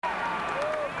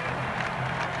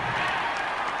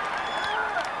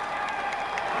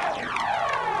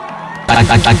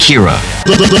Akira.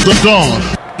 The Dawn.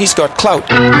 He's got clout.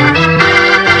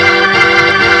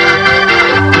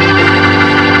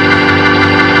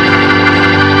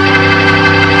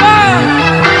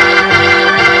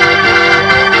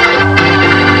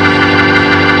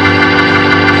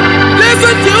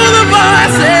 Listen to the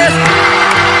voices.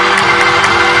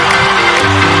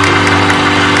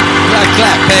 Clap,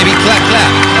 clap, baby, clap,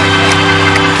 clap.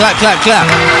 Clap, clap, clap.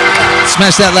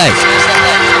 Smash that leg.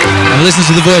 And listen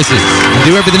to the voices. And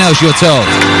do everything else you're told.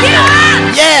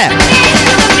 Yeah!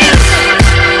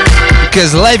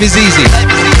 Because life is easy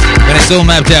when it's all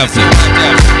mapped out for you.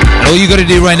 And all you gotta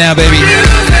do right now, baby, is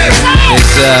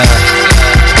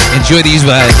enjoy these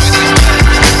vibes.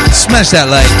 Smash that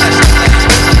like.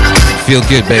 Feel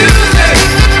good, baby.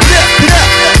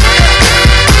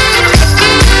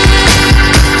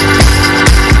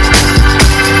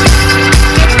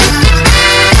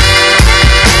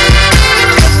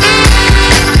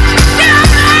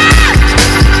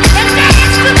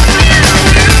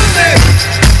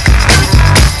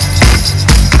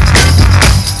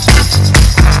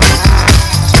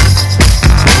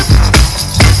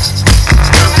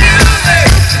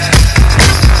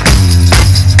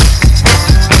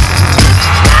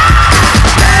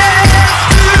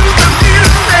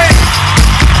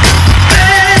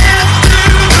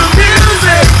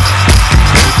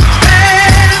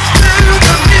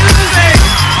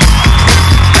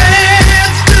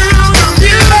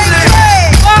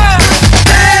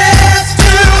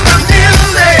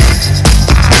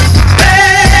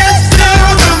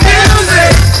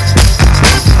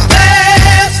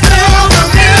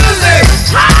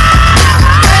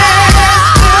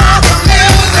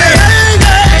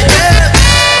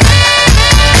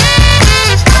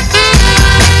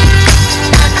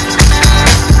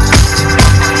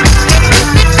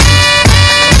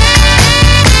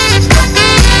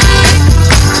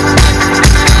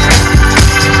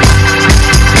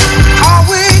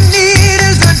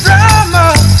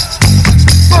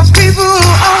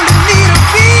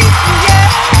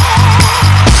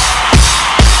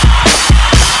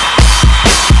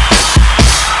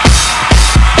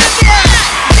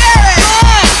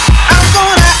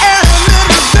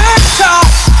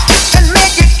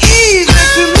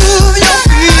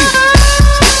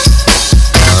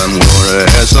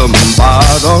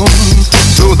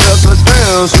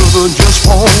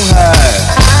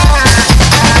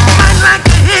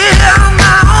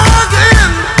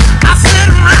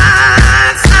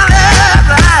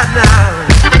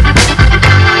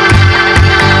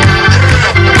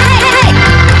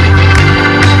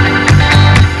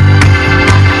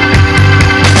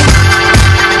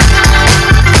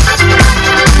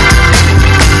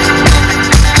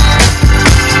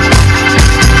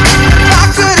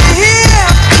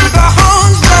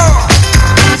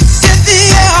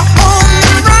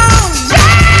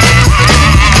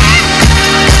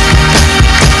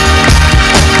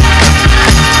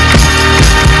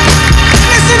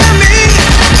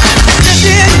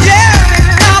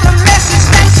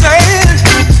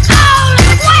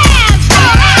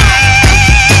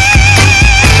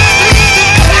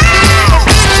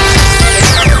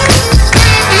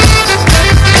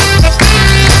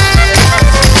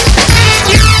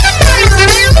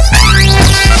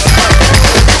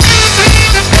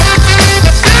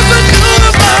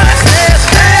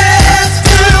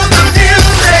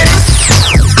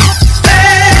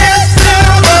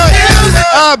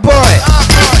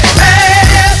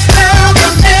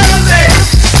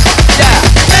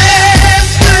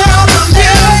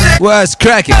 What's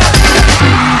cracking? What?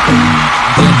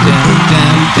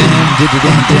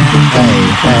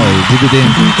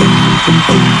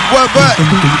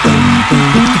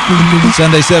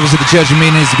 Sunday service at the church of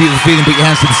meaning is a beautiful feeling. Put your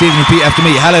hands to the ceiling and repeat after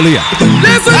me. Hallelujah.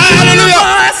 Listen to the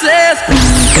voices.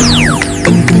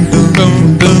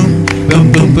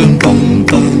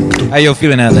 How you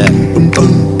feeling out there?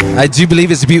 I do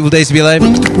believe it's a beautiful day to be alive.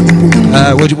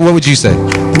 What would you say?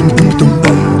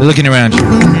 Looking around you.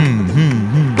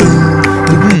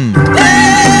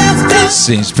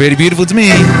 Seems pretty beautiful to me.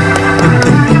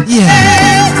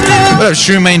 Yeah. What up,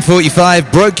 Shrewmain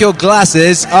 45? Broke your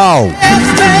glasses. Oh.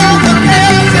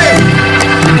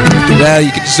 Well,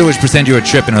 you could just always pretend you were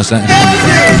tripping or something.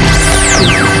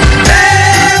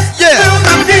 Yeah.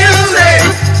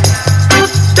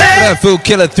 What up, Fool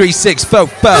Killer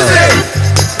 3644?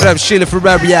 What up, Sheila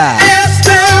Ferraria?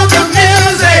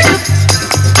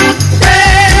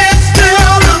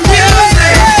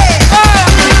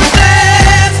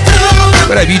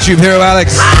 What up, YouTube hero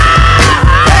Alex?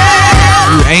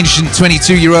 You ancient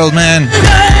 22-year-old man.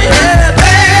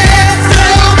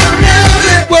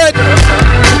 What?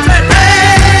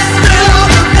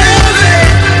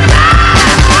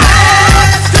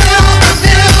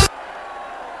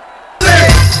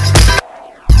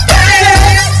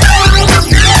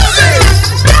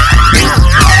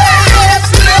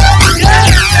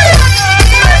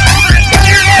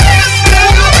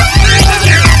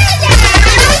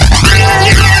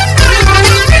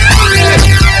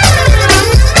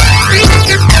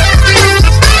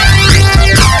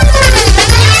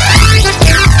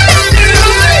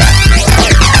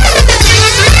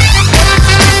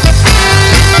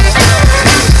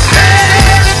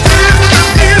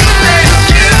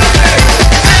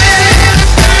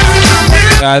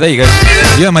 There you go.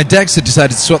 Yeah, my decks had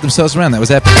decided to swap themselves around. That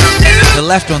was epic. The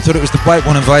left one thought it was the white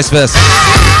one and vice versa.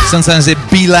 Sometimes it'd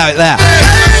be like that.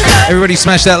 Everybody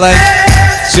smash that like.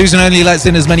 Susan only lets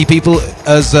in as many people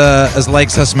as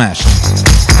likes are smashed.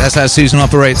 That's how Susan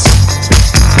operates.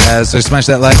 So smash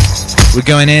that like. We're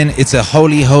going in. It's a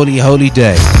holy, holy, holy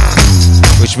day.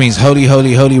 Which means holy,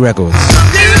 holy, holy records.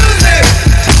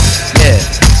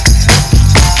 Yeah.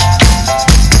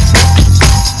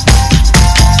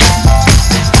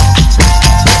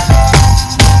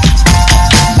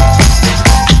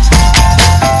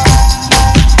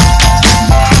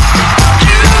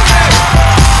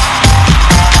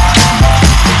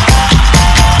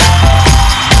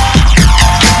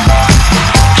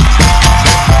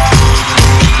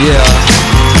 Yeah.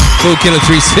 Full Killer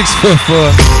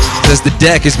 3644 says the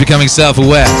deck is becoming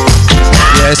self-aware.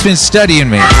 Yeah, it's been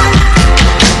studying me.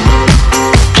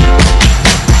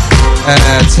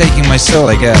 Taking my soul,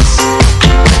 I guess.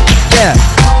 Yeah.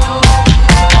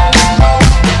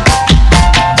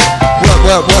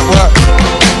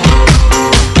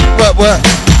 What?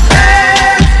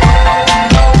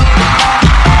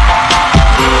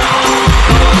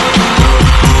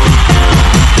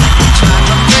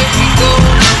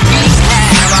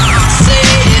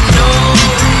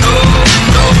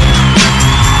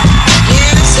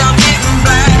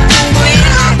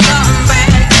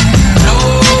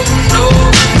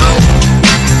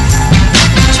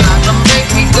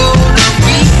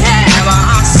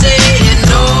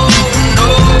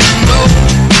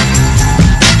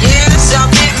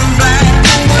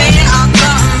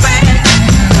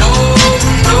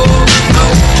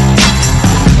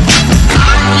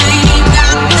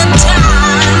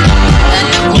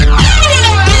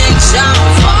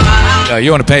 You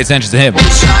want to pay attention to him.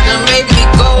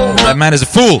 That man is a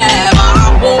fool.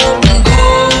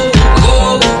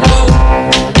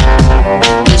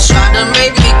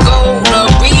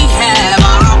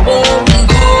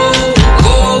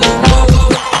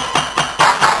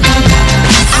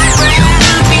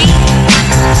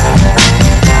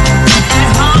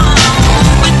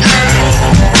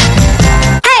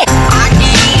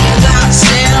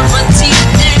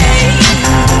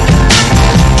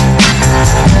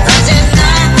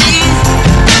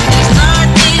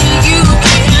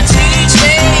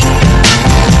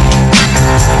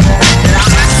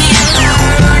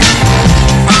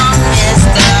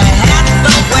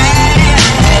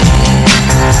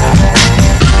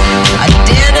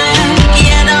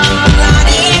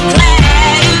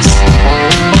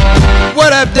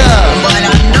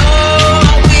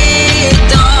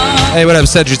 Hey, what up,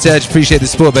 Cedric Edge? Appreciate the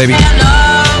support, baby.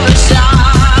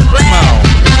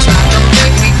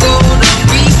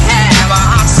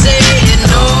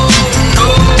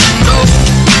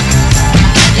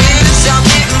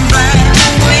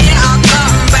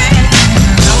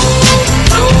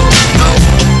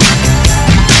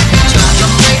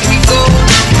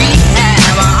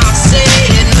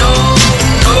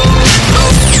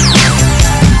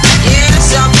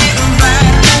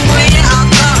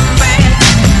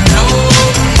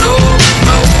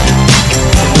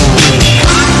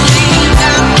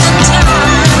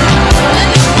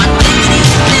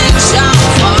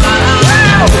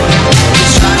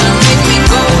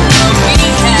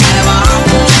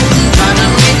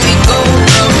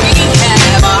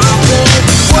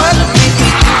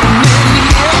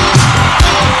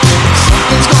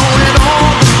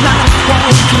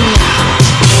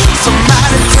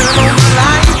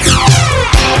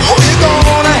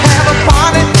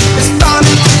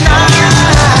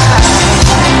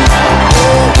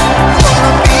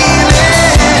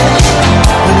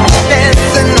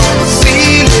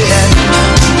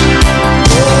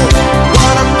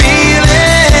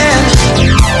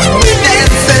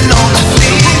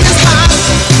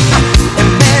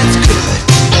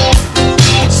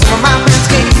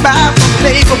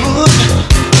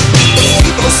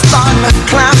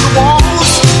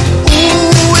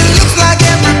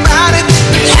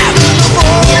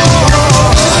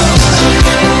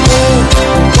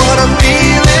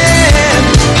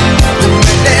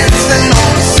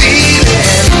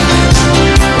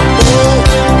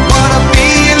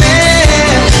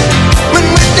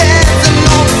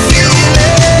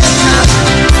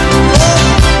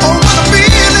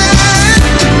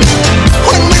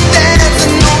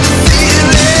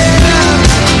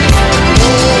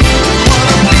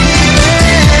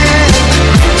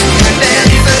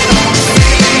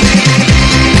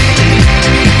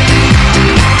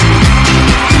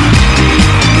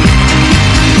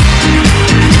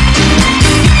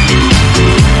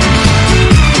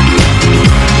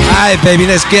 Baby,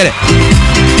 let's get it.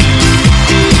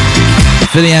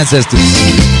 For the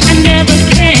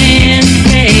ancestors.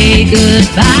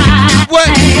 goodbye. What?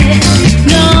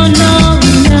 No, no,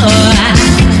 no,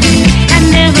 I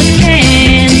never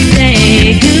can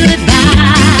say goodbye.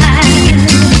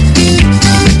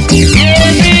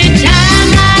 Every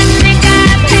time I think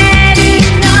I've had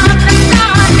enough, I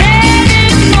start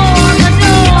heading for the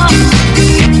door.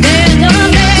 There's a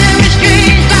very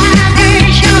strange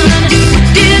vibration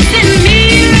dissing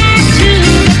me right to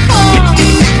the core.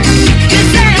 You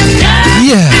say,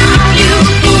 Yeah. now you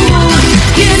fool,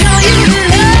 you know you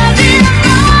love it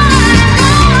more.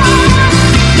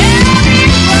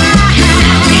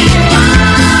 Tell me why.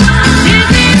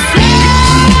 Is it so?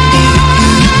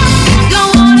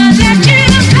 Don't wanna let you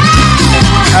go.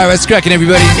 All right, what's cracking,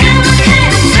 everybody?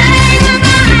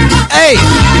 Hey!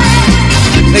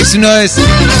 Make some noise.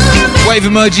 Wave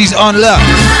emojis on luck.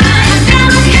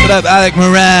 What up, Alec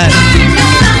Moran?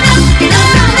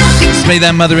 Let's make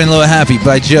that mother-in-law happy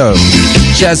by Joe.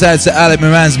 Shouts out to Alec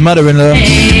Moran's mother-in-law.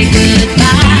 Say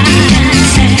goodbye.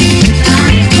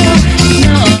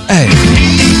 No, Hey,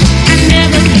 I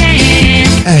never can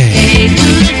hey. say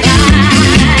goodbye.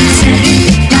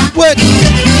 What? I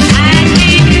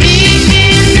keep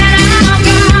thinking that I'll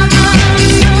promise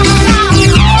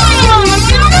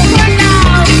soon I'll work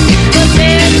out, but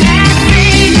there's that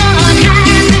thing on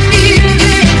hand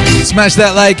to Smash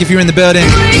that like if you're in the building.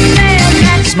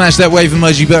 Smash that wave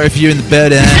emoji better if you're in the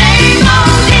building.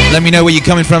 Let me know where you're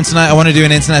coming from tonight. I want to do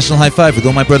an international high five with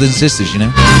all my brothers and sisters, you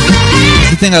know? It's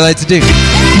the thing I like to do.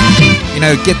 You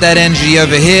know, get that energy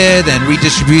over here, then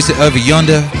redistribute it over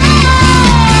yonder.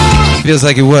 Feels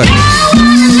like it works.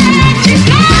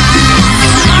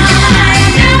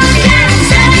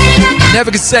 Never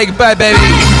could say goodbye, baby.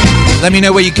 Let me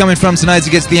know where you're coming from tonight to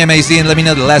get to the MAC, and let me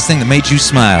know the last thing that made you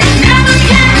smile. I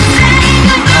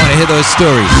want to hear those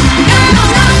stories.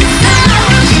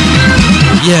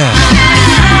 Yeah.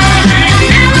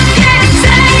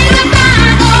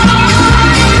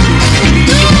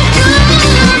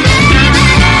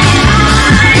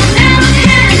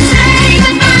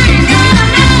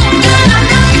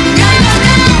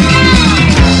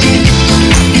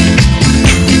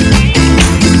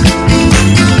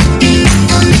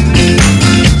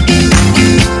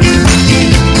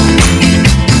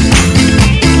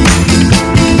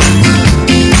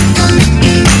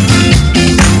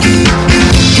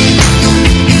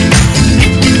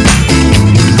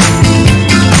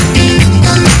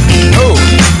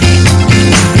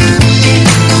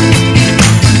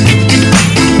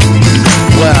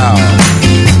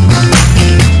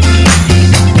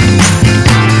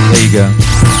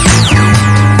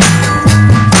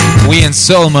 We in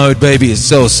soul mode, baby. It's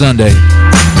Soul Sunday.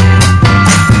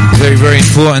 Very, very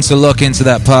important to lock into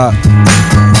that part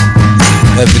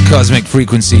of the cosmic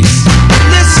frequencies.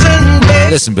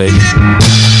 Listen, baby.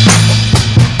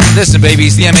 Listen, baby.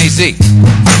 It's the MAC.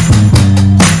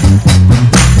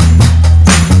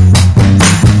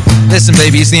 Listen,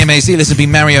 baby. It's the MAC. Listen, be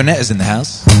Marionetta's in the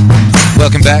house.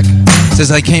 Welcome back.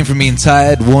 Says I came from being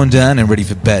tired, worn down, and ready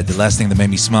for bed. The last thing that made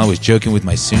me smile was joking with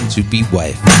my soon-to-be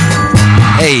wife.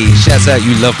 Hey, shouts out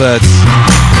you lovebirds.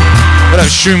 What up,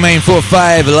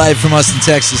 Shroommain45, live from Austin,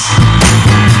 Texas.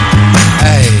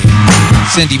 Hey,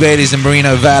 Cindy Bailey's in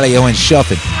Merino Valley. I went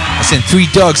shopping. I sent 3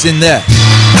 dogs in there.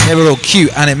 They were all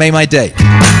cute, and it made my day.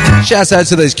 Shouts out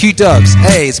to those cute dogs.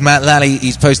 Hey, it's Matt Lally.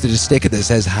 He's posted a sticker that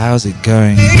says, how's it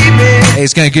going? Hey,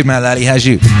 it's going good, Matt Lally. How's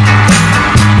you?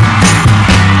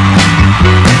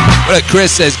 What up,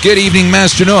 Chris says, good evening,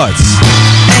 Mastronauts.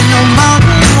 Ain't no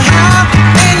mountain high,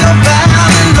 ain't no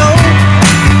valley low.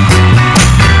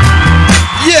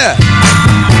 Yeah.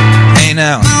 Hey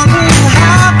now. Mountain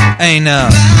high, Hey now.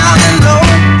 valley low.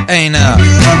 Hey now.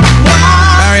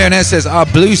 Why? Marionette says, are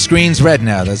blue screens red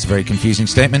now? That's a very confusing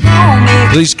statement.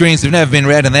 Blue screens have never been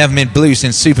red, and they haven't been blue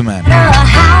since Superman. How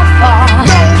far?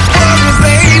 Don't worry,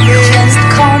 baby. Just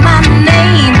call my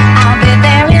name. I'll be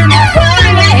there in a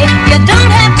hurry. You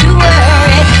don't have to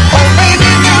worry. Oh, baby,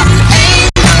 now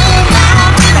ain't no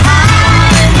mountain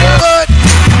high enough.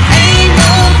 Ain't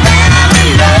no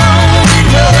valley low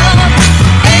enough.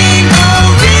 Ain't no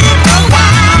river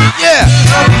wide Yeah.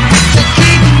 To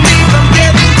keep me from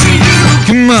getting to you.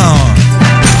 Come on.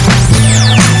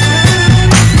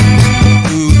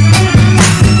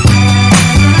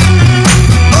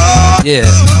 Yeah.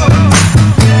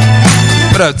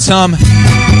 What up, Tom?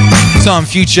 Tom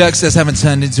Fuchuk says, haven't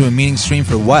turned into a meaning stream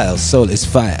for a while. Soul is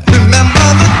fire. Remember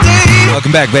the day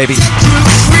Welcome back, baby. you were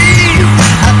free.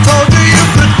 I told you you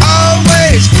could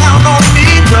always count on me,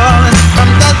 darling. From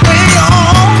that day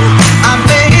on, I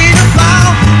made a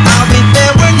vow. I'll be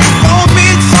there when you want me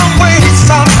some way,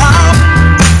 somehow.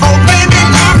 Oh, baby,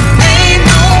 now ain't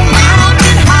no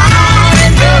mountain high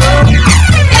enough.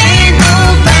 Ain't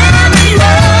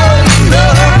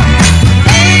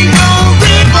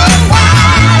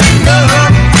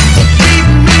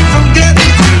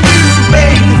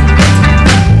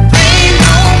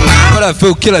 5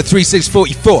 Phil Killer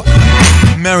 3644.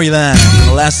 Maryland.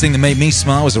 The last thing that made me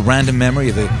smile was a random memory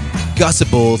of a gutter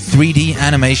ball 3D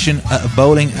animation at a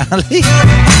bowling alley.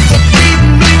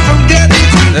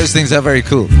 Those things are very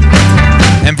cool.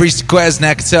 Embrace Quez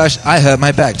Nakatosh. I hurt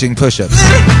my back doing push-ups.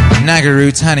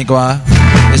 Nagaru Tanigua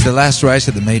is the last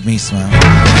writer that made me smile.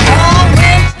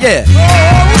 Yeah.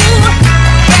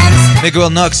 Miguel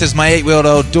Knox says my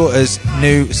 8-year-old daughter's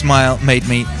new smile made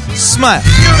me smile.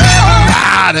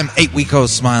 Ah, them 8-week-old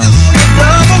smiles.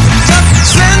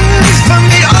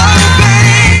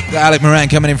 Alec Moran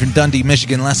coming in from Dundee,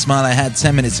 Michigan. Last smile I had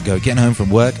 10 minutes ago, getting home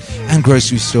from work and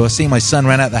grocery store, seeing my son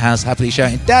run out the house happily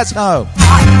shouting, "Dad's home!"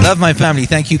 Love my family,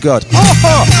 thank you God.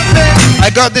 I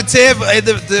got the tear,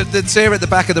 the tear at the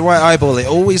back of the right eyeball. It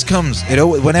always comes.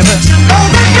 Whenever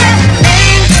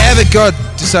God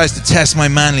decides to test my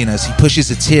manliness, he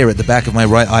pushes a tear at the back of my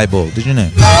right eyeball. Did you know?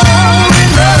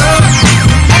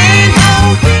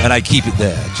 And I keep it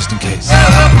there just in case.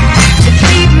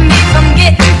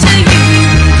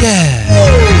 Yeah.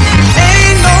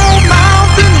 Ain't no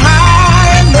mountain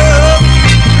high enough.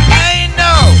 Ain't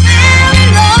no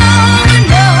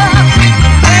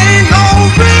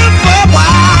river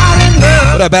wide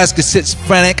enough. What up, Asker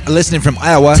Schizophrenic, listening from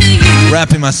Iowa,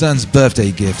 wrapping my son's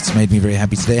birthday gifts. Made me very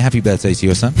happy today. Happy birthday to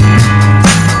your son.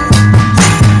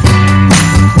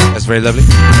 That's very lovely.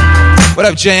 What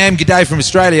up, JM? Good day from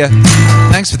Australia.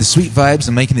 Thanks for the sweet vibes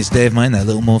and making this day of mine that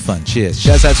little more fun. Cheers.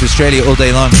 Shouts out to Australia all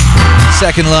day long.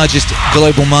 Second largest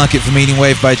global market for Meaning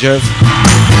Wave by Jove.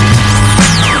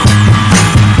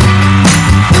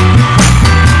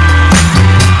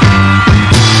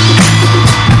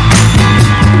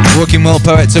 Walking World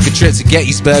Poet took a trip to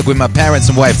Gettysburg with my parents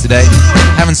and wife today.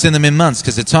 Haven't seen them in months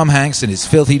because of Tom Hanks and his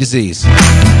filthy disease.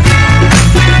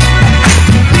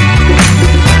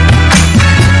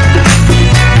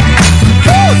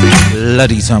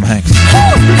 Bloody Tom Hanks.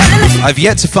 I've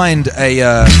yet to find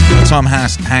a Tom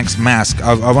Hanks mask.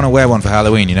 I want to wear one for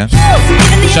Halloween, you know?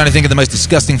 Trying to think of the most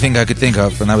disgusting thing I could think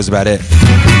of, and that was about it.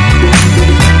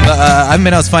 But I haven't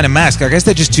been able to find a mask. I guess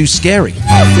they're just too scary.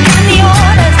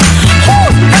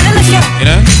 You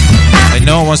know? Like,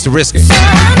 no one wants to risk it.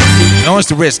 No one wants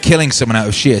to risk killing someone out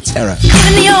of sheer terror.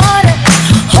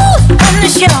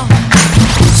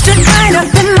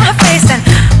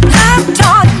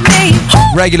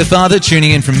 Regular father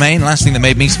tuning in from Maine. Last thing that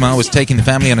made me smile was taking the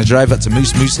family on a drive up to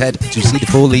Moosehead to see the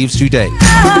fall leaves today.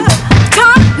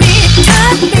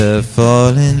 The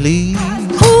fallen leaves.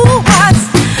 Who was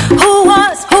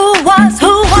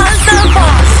the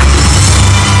boss?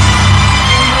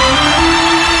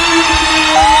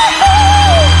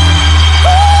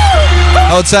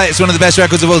 Hold tight, it's one of the best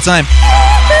records of all time.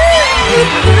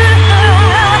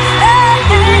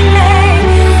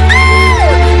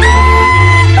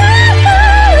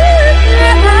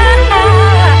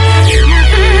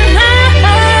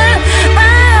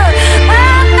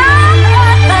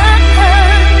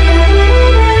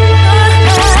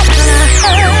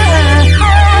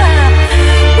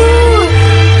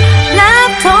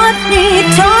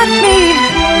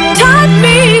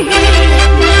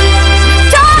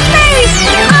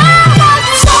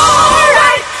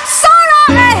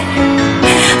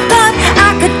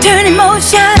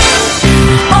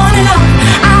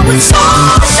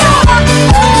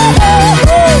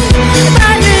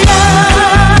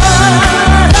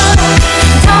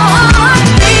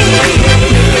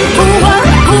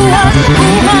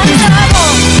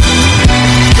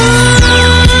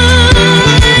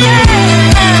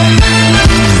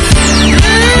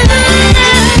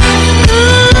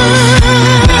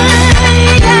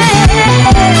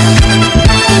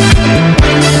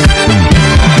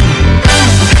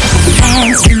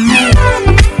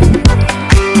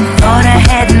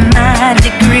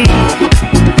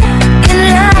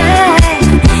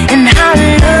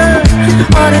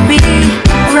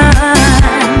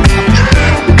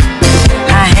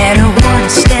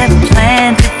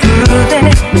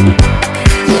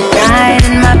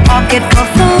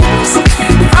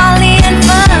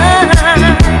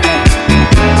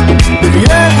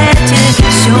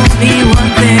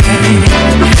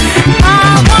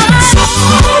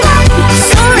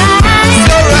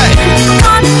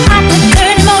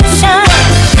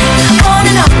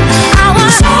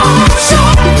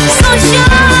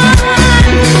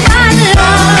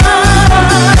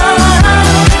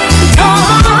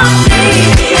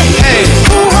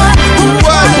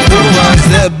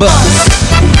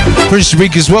 Prince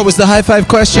Rica's, what was the high five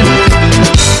question?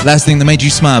 Last thing that made you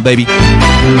smile, baby.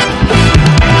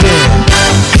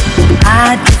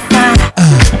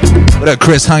 What up,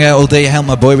 Chris? Hung out all day, helped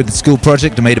my boy with the school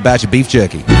project, and made a batch of beef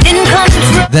jerky. Didn't come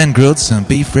to Then grilled some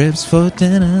beef ribs for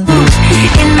dinner.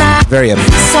 in my Very epic.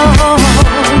 soul.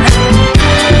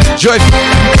 Joyful.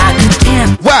 I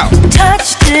can't Wow.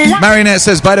 touch the light. Marionette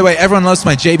says, by the way, everyone loves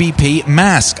my JBP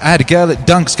mask. I had a girl at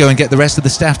Dunks go and get the rest of the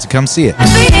staff to come see it.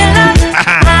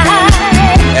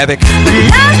 Epic.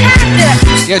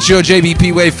 Get your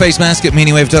JBP Wave face mask at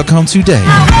meaningwave.com today.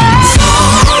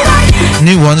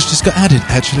 New ones just got added,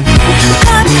 actually.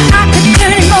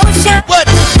 What?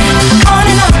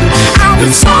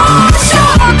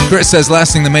 Chris says,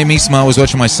 last thing that made me smile was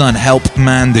watching my son help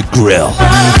man the grill.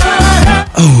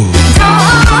 Oh.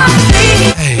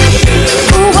 Hey.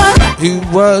 Who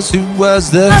was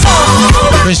the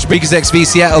Prince Speakers XV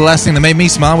Seattle? Last thing that made me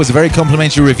smile was a very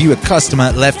complimentary review a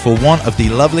customer left for one of the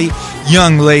lovely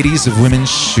young ladies of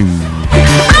women's shoes.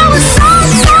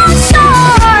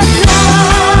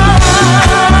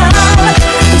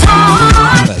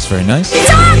 That's very nice.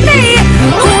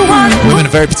 Women are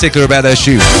very particular about their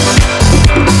shoes.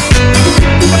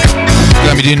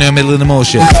 Let me do no middle of the mall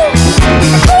shit.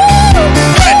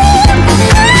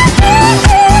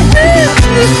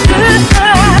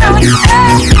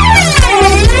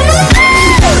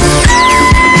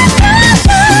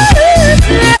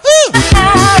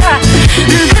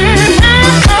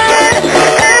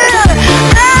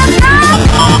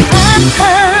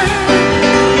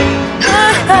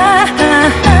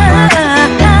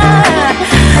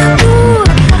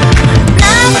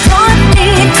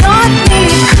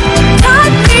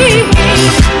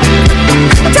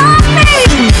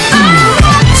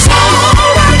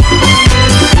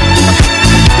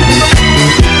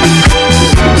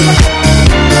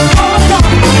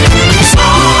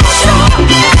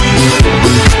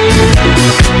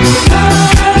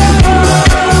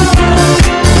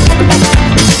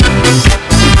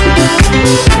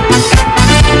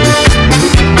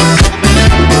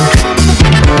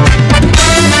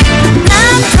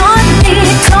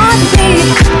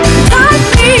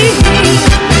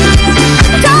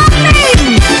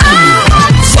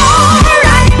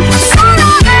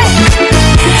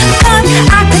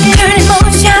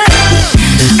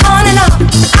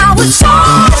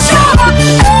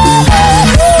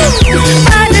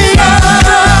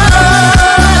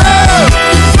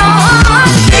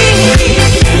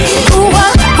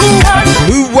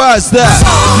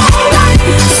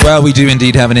 Well, we do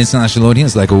indeed have an international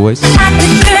audience, like always.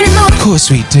 Of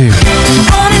course we do.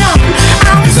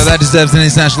 So that deserves an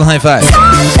international high five.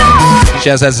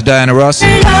 Shouts out to Diana Ross.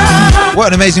 What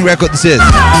an amazing record this is.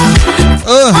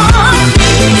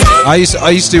 I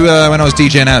used to when I was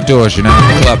DJing outdoors, you know, in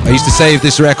the club, I used to save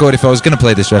this record if I was going to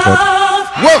play this record.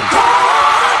 Whoa!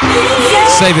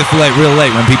 Save it for like real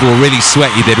late when people were really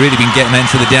sweaty, they'd really been getting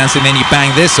into the dance, and then you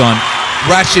bang this on,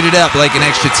 ratchet it up like an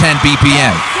extra 10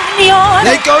 BPM.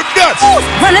 They go nuts!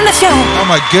 Running the show. Oh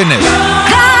my goodness.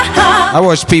 I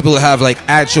watch people have like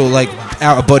actual like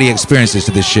out of body experiences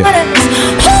to this shit. I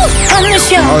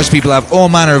watch people have all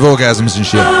manner of orgasms and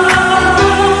shit.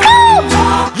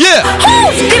 Yeah!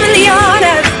 Who's giving the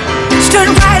order? Stood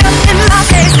right up in my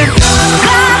face. Love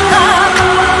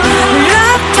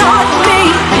taught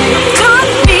me. Love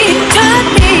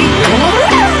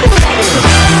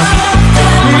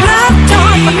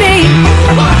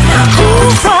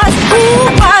taught me.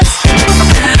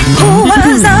 Who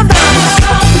was the boss?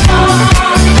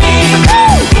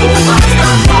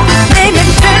 Baby,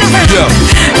 turn around. Yo.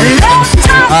 Love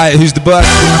taught me. Alright, who's the boss?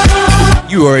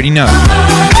 You already know.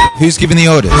 Who's giving the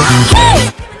orders?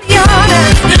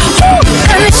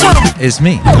 It's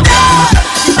me.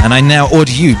 And I now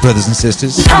order you, brothers and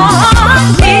sisters. Got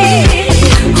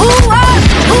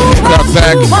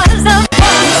back.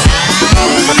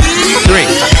 3,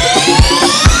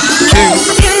 2,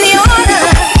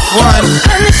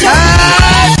 1.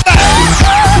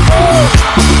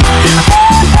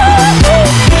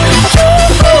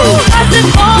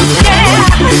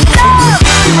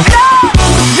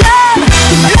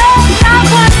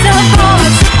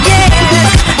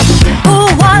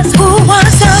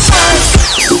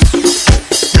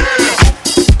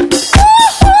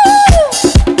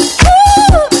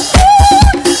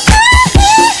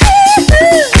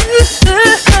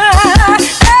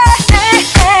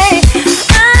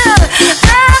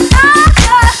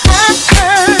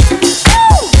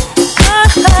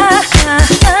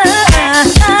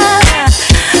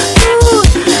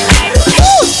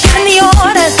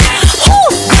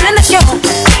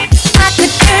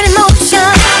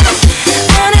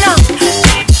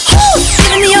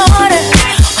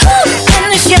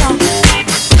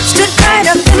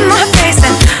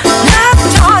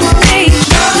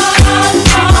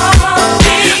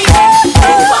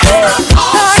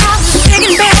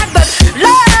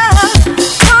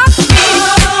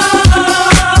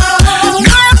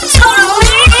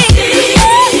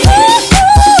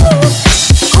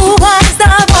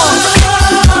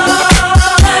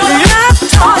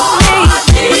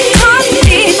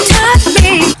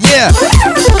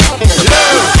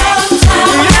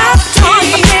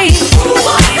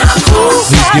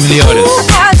 Give me the orders.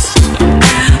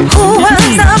 Who was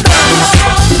the boss?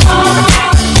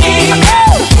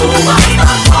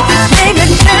 Baby,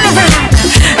 turn around.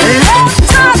 Let's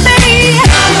talk, baby.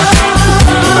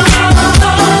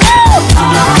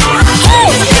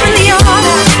 Who's giving the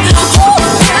order? Who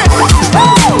was the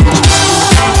boss?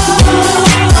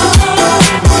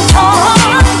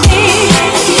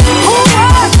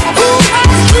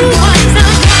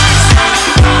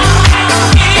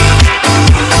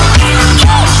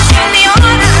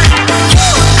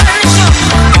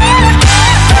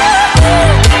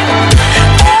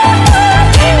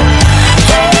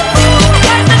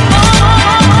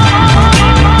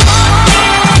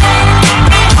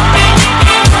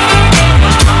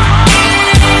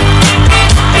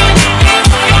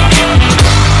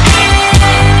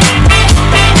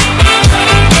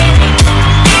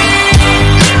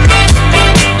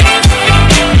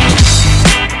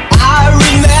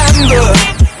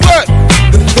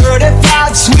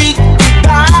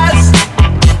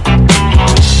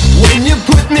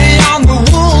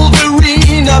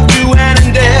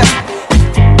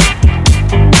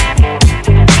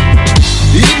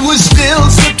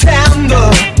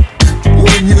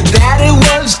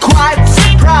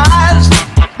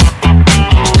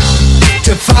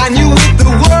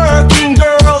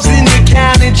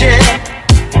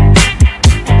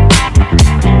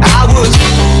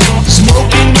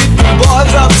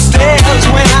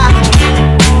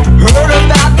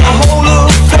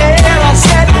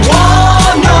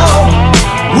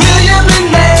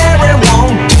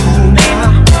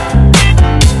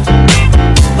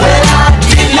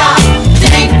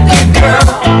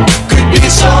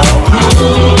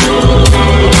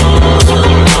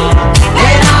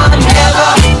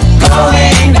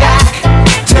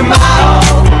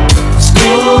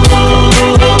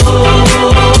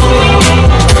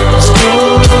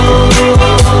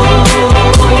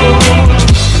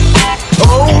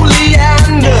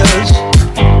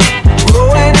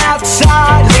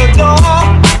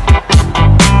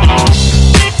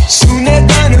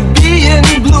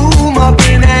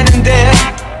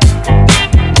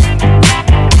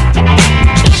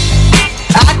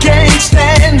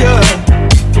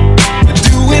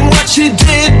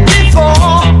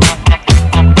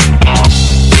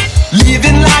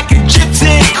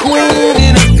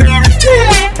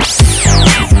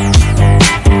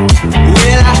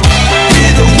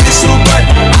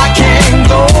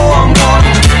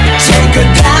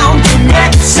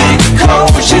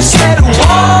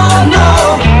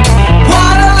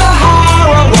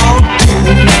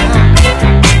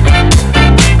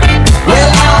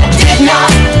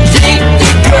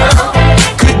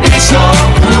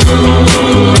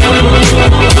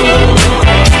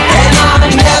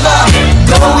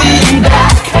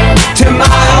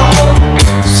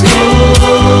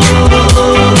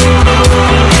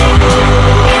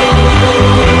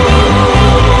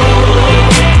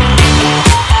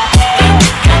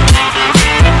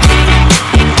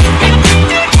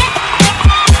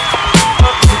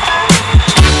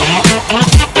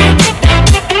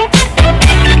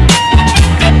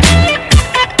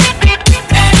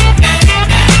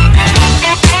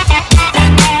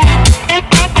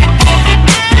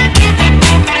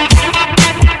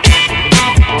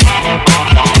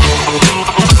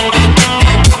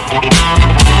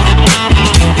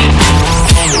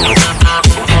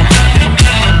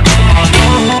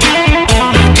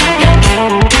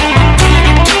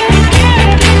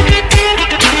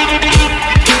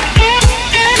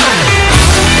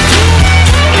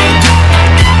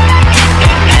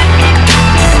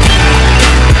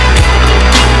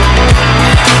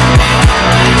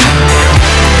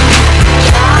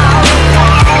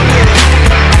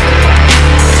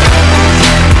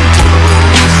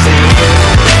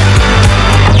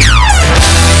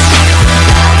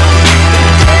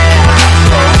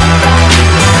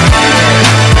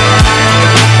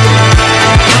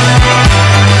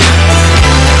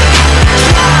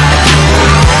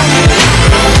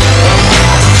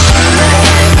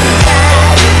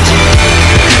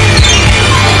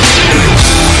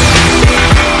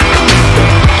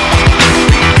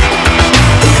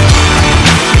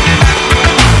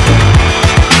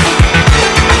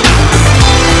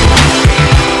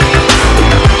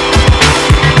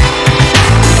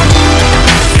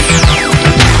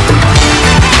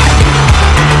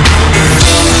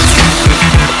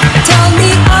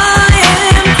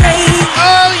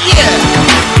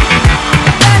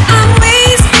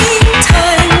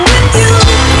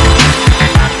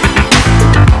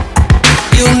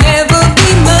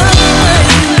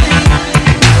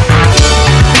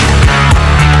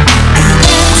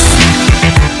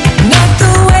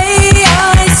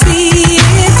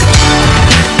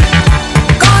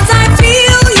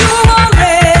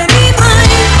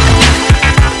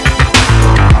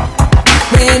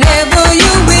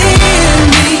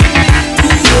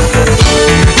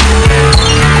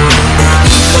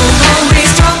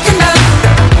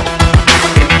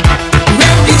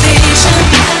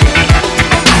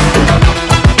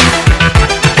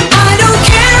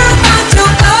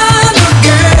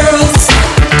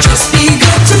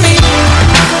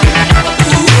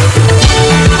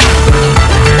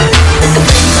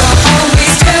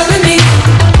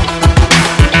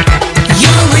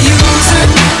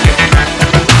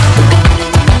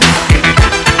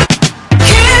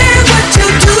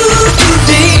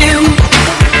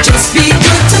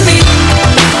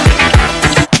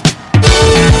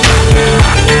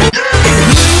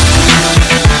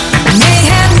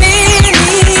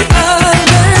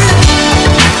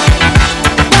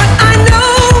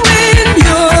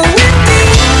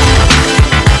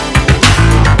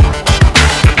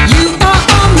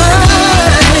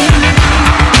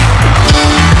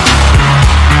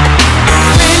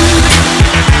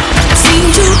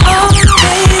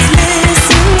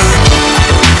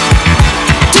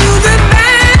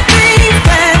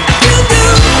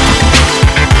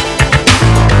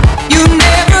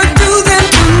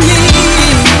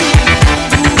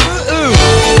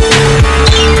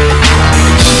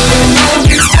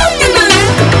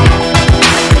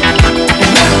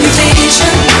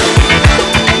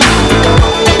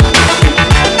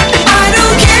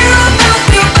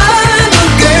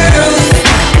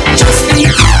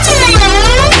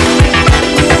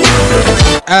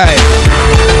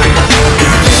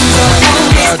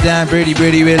 down, pretty,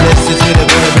 realistic to the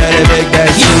very big guy.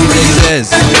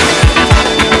 Jesus.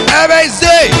 MAC!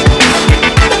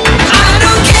 I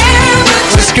don't care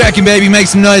what What's cracking, baby? Make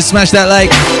some noise, smash that like.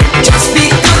 just be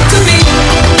good to me.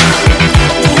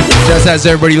 Shouts out to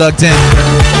everybody logged in.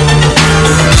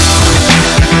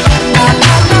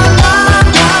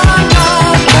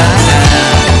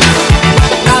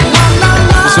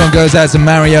 This one goes out to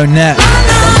Mario Nat.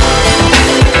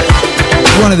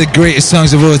 One of the greatest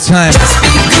songs of all time. Just be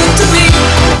good to me.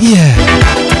 Yeah.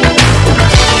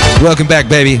 Welcome back,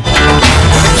 baby.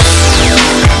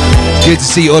 Good to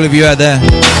see all of you out there.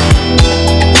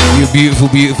 You beautiful,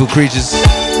 beautiful creatures.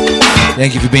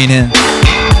 Thank you for being here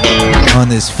on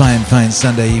this fine, fine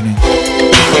Sunday evening.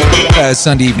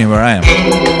 Sunday evening where I am.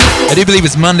 I do believe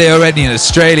it's Monday already in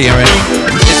Australia already.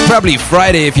 It's probably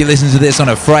Friday if you listen to this on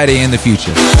a Friday in the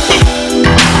future.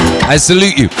 I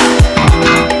salute you.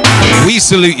 We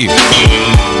salute you.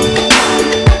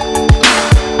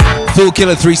 Fool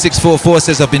Killer 3644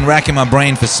 says, I've been racking my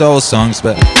brain for soul songs,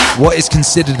 but what is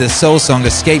considered a soul song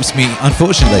escapes me,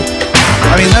 unfortunately.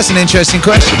 I mean, that's an interesting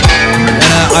question. And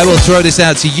I will throw this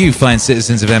out to you, fine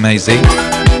citizens of MAZ.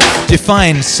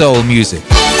 Define soul music.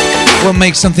 What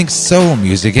makes something soul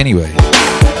music anyway? I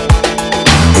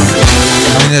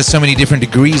mean, there's so many different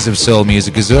degrees of soul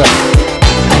music as well.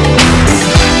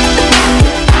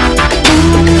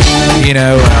 You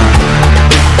know,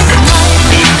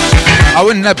 I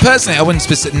wouldn't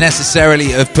necessarily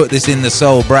have put this in the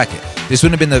soul bracket. This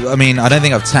wouldn't have been I don't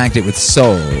think I've tagged it with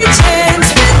soul.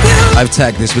 I've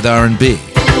tagged this with R&B.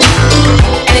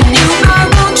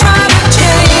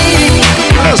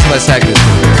 What else have I tagged this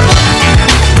with?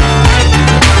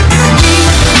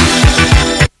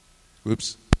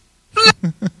 Whoops.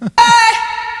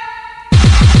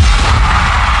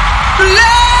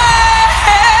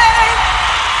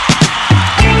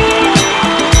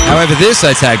 However, this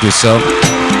I tagged with soul.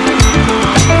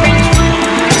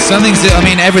 Some things that,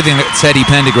 everything that Teddy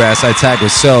Pendergrass I tagged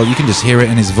with soul. You can just hear it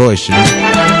in his voice, you know?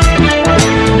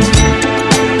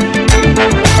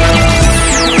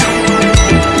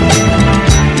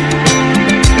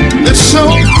 It's so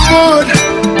good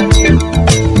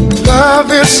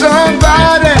loving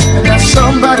somebody, and that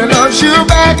somebody loves you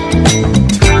back.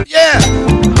 Yeah,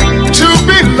 to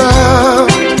be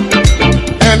loved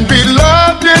and be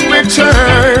loved in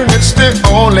return, it's the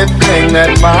only thing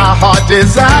that my heart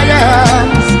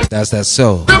desires. That's that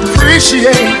soul.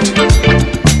 Appreciate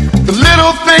the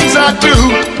little things I do.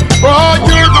 Oh,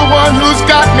 you're the one who's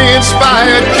got me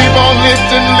inspired. Keep on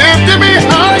lifting me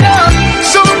higher.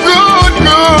 So good,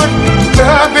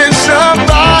 loving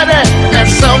somebody, and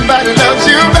somebody loves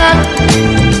you back.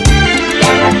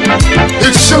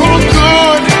 It's so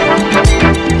good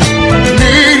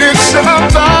needing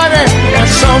somebody, and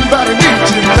somebody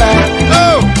needs you back.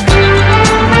 Oh,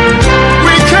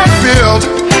 we can build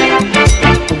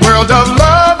a world of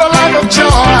love, a life of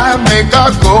joy, make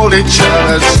our goal each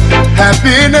other's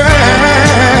happiness.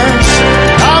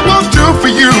 I will do for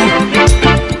you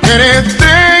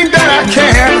anything that I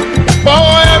can.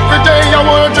 Oh, every day I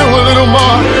want to do a little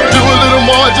more,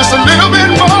 just a little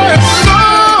bit more. It's so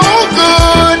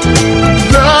good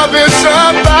loving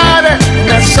somebody,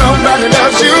 that somebody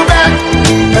loves you back,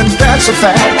 and that's a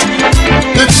fact.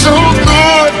 It's so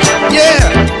good, yeah,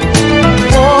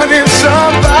 wanting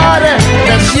somebody,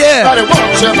 that somebody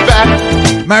wants you back.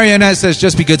 Marionette says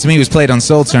Just Be Good To Me was played on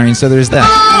Soul Train, so there's that.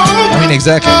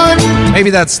 Exactly. Maybe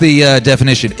that's the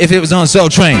definition. If it was on Soul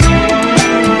Train.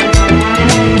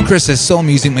 Chris says soul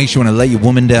music makes you want to lay your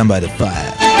woman down by the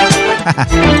fire.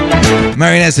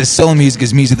 Marionette says soul music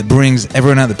is music that brings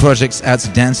everyone out of the projects out to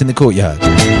dance in the courtyard.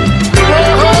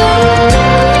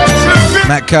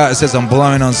 Matt Carter says I'm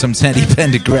blowing on some Teddy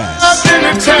Pendergrass.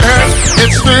 Didn't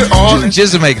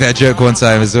Jizza make that joke one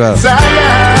time as well?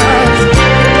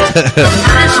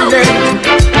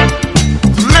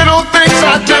 Little things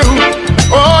I do.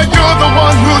 Oh, you're the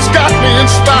one who's got me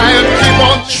inspired. Keep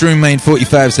on.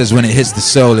 Shroommain45 says when it hits the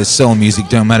soul, it's soul music.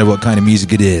 Don't matter what kind of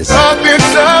music it is.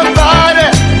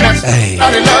 Hey.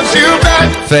 Loves you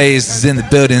back. FaZe is in the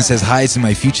building. Says hi to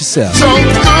my future self. So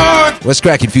good. What's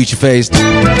cracking, future FaZe?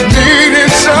 Needing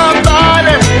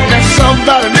somebody, and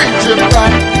somebody needs you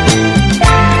back.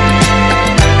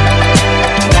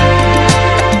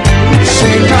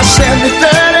 Say now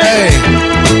 70-30, hey.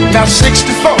 Now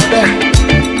 60-40.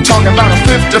 Talking about a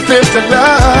 50-50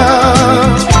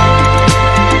 love.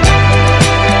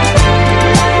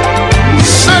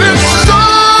 Said it's so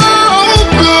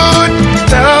good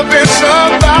loving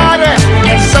somebody,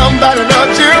 and somebody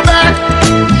loves you back.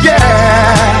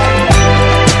 Yeah.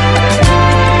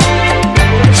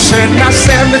 Said now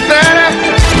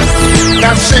 70-30,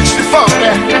 now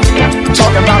 60-40.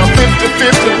 Talking about a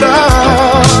 50-50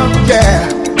 love, yeah.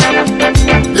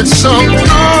 It's so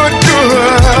good, good.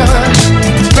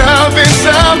 Loving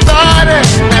somebody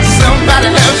that somebody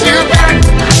loves you back.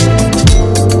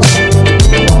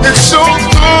 It's so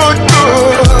good,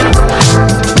 good.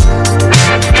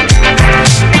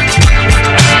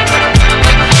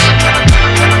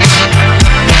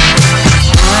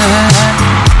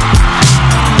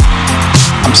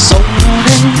 I'm so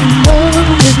in love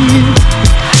with you.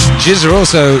 Jizza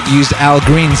also used Al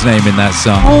Green's name in that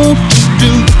song.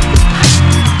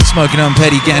 Smoking on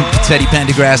Teddy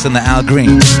Pendergrass and the Al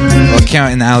Green. Or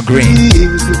counting the Al Green.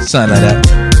 Something like that.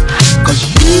 'Cause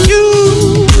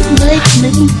you make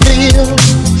me feel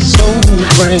so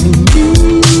brand new.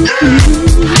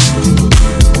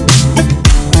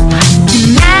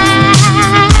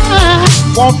 I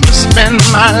want to spend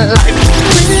my life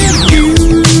with you.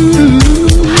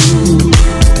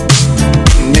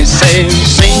 They say,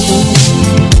 sing,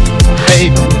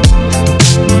 baby,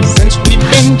 since we've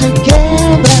been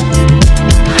together,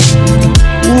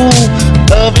 ooh,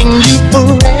 loving you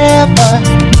forever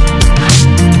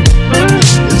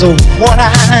is what I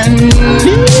need.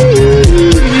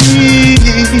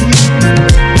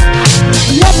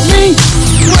 Let me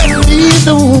be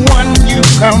the one you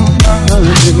come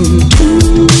running to.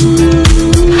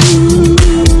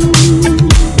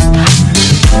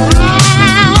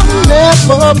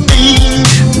 Never be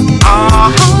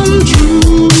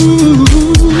untrue.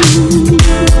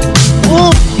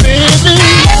 Oh, baby,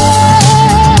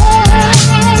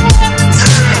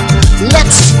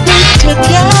 let's stay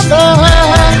together.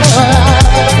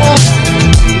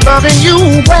 Loving you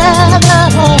weather.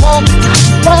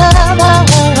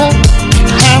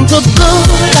 Times are good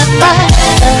and bad,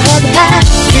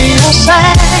 happy or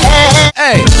sad.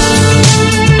 Hey!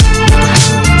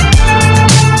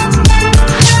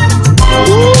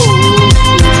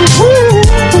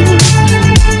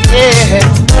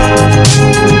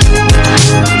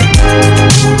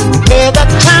 Yeah, the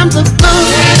times are good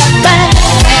and bad,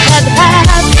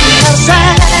 happy or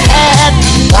sad.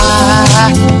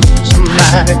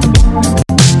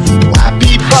 Why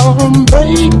people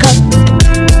break up?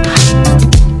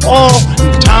 Oh,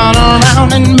 turn around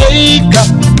and make up.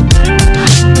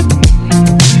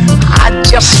 I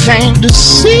just came to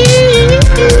see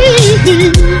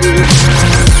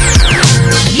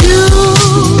you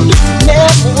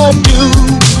never do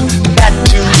that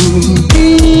to me.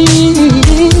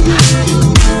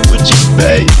 Would you,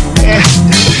 baby?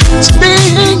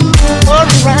 Spinning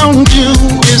around you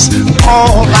is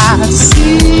all I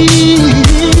see.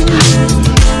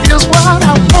 Is what I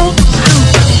want to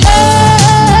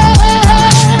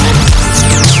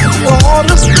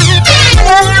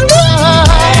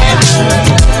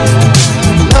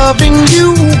loving you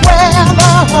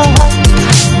weather.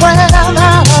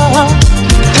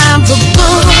 Times are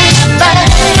good and bad,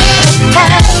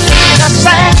 happy or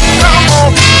sad.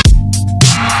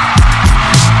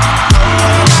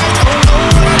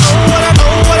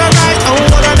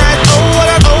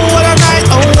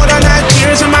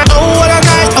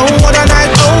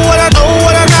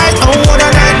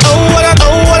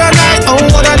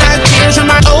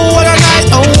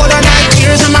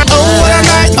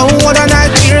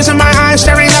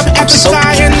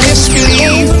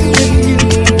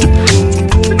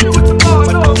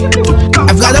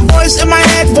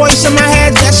 Voice in my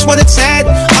head, that's what it said.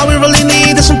 All we really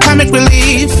need is some comic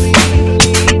relief.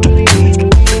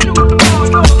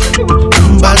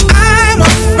 But I'm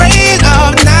afraid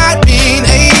of not being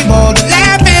able to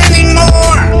laugh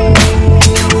anymore.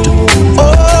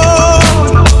 Oh,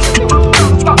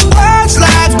 what's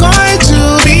life going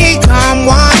to become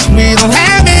once we don't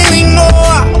have any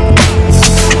more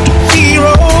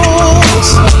heroes?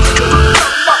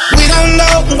 We don't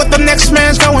know what the next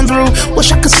man's going through.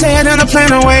 Wish I could say it in a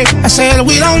plainer way. I said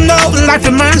we don't know. Life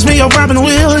reminds me of Robin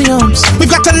Williams. We've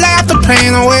got to laugh the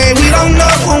pain away. We don't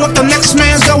know what the next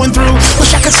man's going through.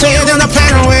 Wish I could say it in a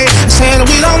plainer way. I said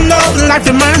we don't know. Life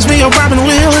reminds me of Robin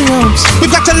Williams.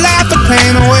 We've got to laugh the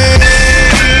pain away.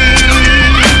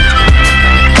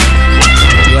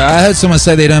 Yeah, I heard someone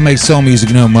say they don't make soul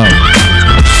music no more.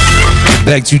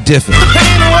 Beg to differ.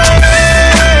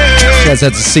 Shouts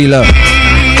out to CeeLo.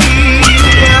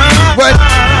 What?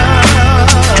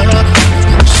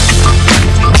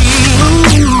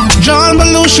 John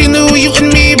Belushi knew you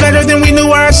and me better than we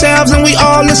knew ourselves, and we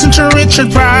all listened to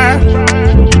Richard Pryor.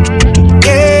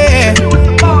 Yeah,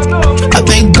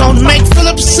 they don't make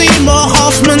Philip Seymour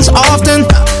Hoffmans often.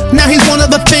 Now he's one of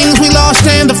the things we lost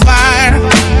in the fire.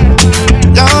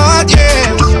 Lord,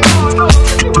 yes.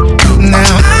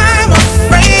 Now I'm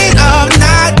afraid of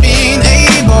not being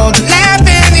able to laugh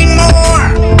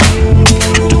anymore.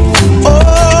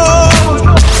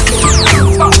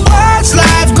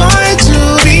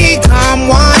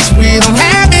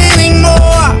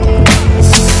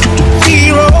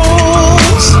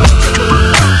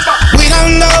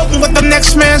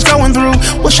 next man's going through.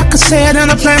 Wish I could say it in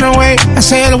a plainer way. I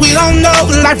said we don't know.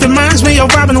 Life reminds me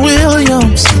of Robin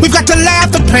Williams. We've got to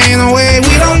laugh the pain away.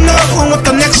 We don't know what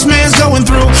the next man's going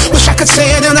through. Wish I could say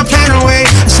it in a plainer way.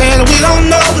 I said we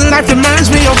don't know. Life reminds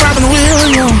me of Robin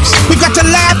Williams. We've got to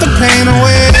laugh the pain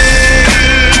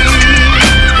away.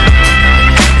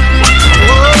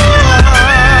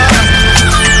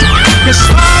 Miss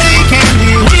Molly, can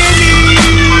you hear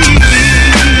me?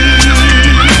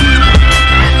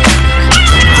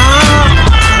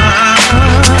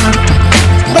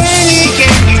 Baby,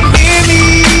 can you hear me?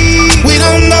 We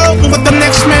don't know what the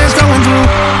next man's going through.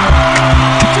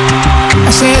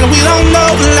 I said we don't know.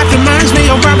 Life reminds me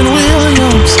of Robin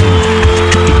Williams.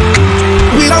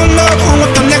 We don't know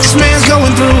what the next man's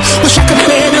going through. Wish I could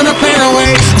play it in a plainer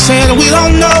way. I said we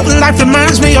don't know. Life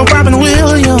reminds me of Robin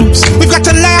Williams. We've got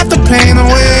to laugh the pain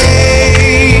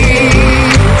away.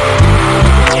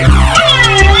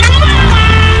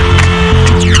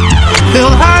 Phil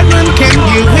Hartman, can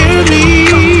you hear me?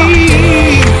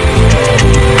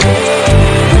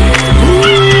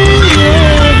 Ooh,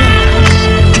 yes.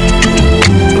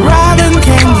 Robin,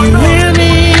 can you hear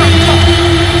me?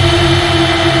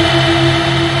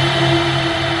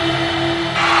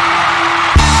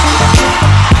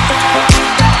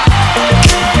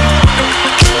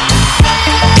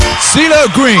 CeeLo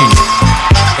Green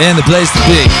in the place to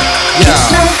be. Yeah.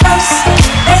 It's my house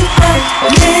and I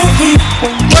live here.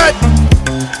 What?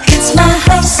 It's my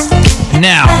house.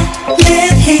 Now, I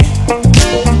live here.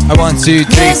 I 1, 2,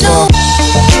 3, There's no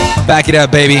 4. Back it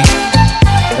up, baby.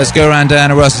 Let's go around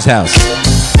Diana Ross's house.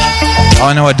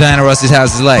 I know what Diana Ross's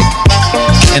house is like.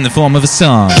 In the form of a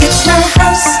song. It's my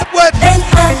house. What? And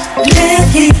I live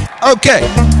here. Okay.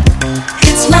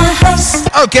 It's my house.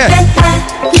 Okay. And I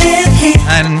live here.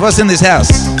 And what's in this house?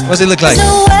 What's it look like?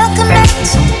 So welcome at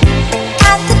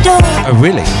the door. Oh,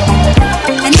 really?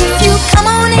 And if you come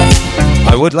on in,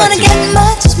 I would like gonna to. get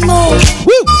much more.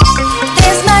 Woo!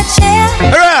 There's my chair.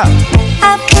 Hurrah!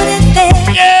 I put it there.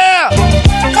 Yeah!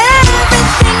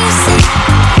 Everything you see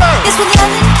is with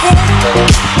love and care.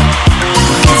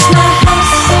 It's my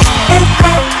house and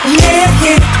I live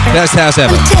here. Best house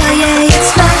ever. I tell ya,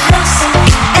 it's my house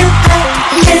and I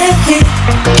live here.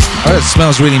 Oh, it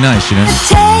smells really nice, you know. The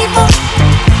table,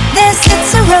 there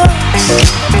sits a rose.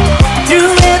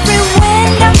 Through every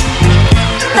window,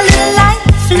 a little light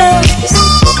flows.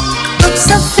 Books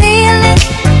are feeling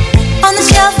on the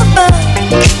shelf above.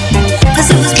 'Cause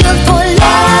it was built for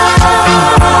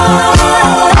love.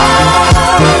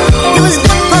 It was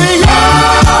built for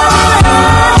love.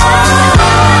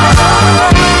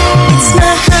 It's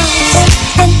my house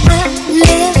and I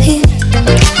live here.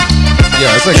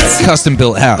 Yeah, it's like a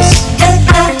custom-built house. And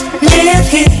I live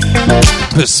here.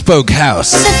 Bespoke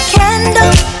house. A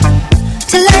candle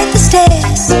to light the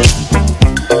stairs.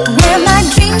 Where my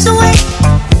dreams await,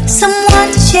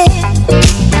 someone to share.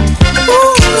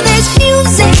 Ooh, there's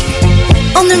music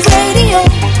on the radio,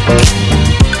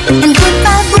 and good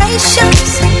vibrations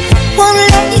won't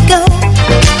let you go.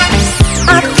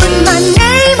 I put my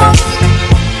name on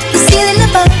the ceiling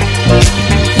above,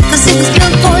 'cause it was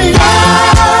built for love.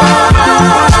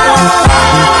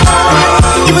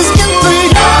 It was built for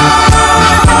love.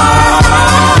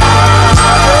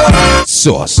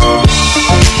 Sauce.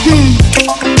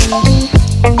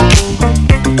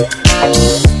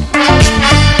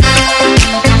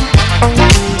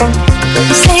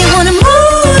 You say you wanna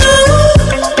move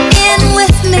in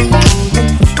with me.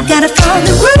 Gotta follow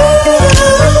the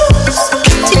rules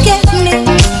to get me.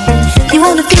 You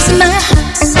wanna visit my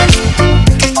house?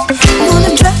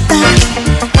 Wanna drop by?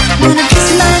 Wanna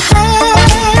visit my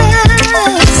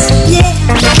house? Yeah.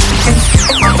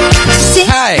 See,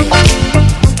 Hi.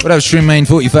 What up, Stream Main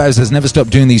 45 says, never stop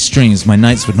doing these streams. My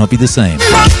nights would not be the same.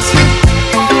 locked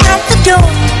at the door,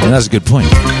 And that's a good point.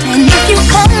 and if you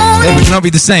come on, They would not be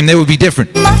the same. They would be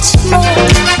different. much more.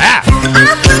 Ah!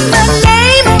 I put my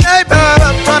name on, Hey,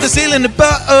 Bob, on the ceiling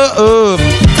above.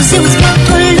 'cause it was built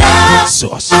for love.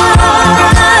 Sauce.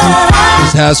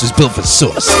 This house was built for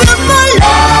sauce. Built for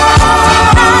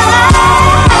love.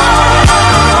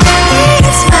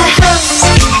 It's my house,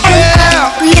 and I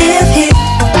live here.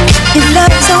 If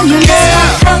love is on your mind,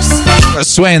 my house.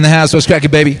 Let's sway in the house. What's cracking,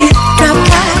 baby? Drop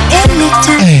by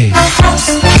anytime. Hey. My house,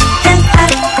 and I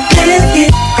live here.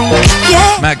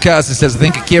 Yeah. Matt Carson says, I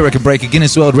think Akira can break a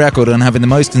Guinness World Record on having the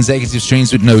most consecutive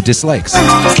streams with no dislikes.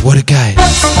 What a guy.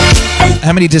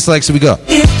 How many dislikes have we got?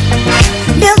 Built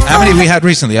How many for have we had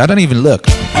recently? I don't even look.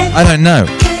 I don't know.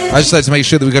 I just like to make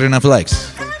sure that we got enough likes.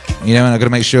 You know, and I got to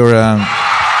make sure, that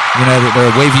there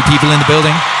are wavy people in the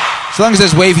building. As long as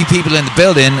there's wavy people in the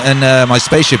building and my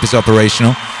spaceship is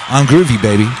operational, I'm groovy,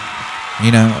 baby.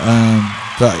 You know,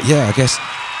 but yeah, I guess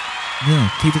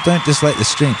people don't dislike the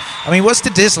stream. I mean, what's to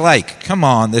dislike? Come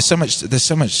on, there's so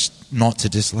much not to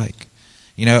dislike.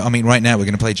 You know, I mean, right now we're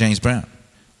going to play James Brown.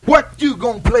 What you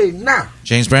gonna play now?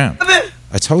 James Brown.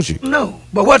 I told you. No,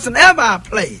 but whatsoever I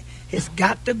play, it's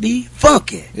got to be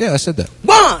funky. Yeah, I said that.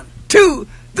 1, 2,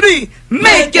 3,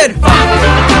 make it funky.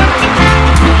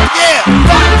 Yeah.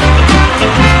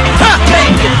 Ha,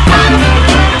 make it funky.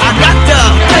 I got to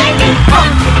make it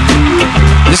funky.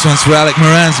 This one's for Alec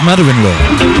Moran's mother-in-law.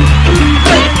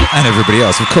 And everybody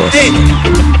else, of course. Make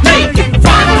it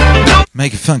funky.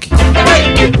 Make it funky.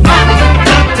 Make it funky.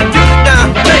 Got to do it now.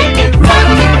 Make it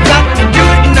funky. Got to do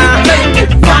it now. Make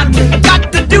it funky. Got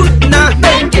to do it now.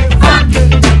 Make it funky.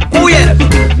 Oh yeah.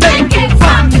 Make it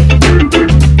funky.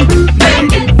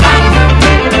 Make it funky.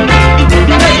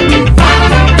 Make it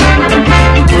funky.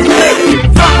 Make it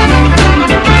funky.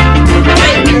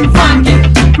 Make it funky.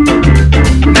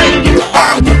 Make it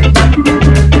funky.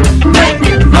 Make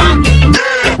it funky.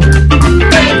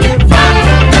 Make it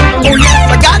funky. Oh yes,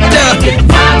 I got to.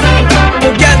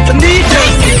 Oh yes, I need to.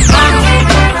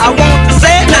 I want to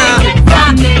say it now.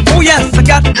 Oh yes, I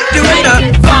got to do it now.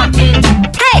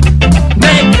 Hey,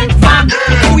 make it funky.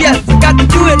 Oh yes, I got to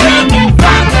do it now. Make it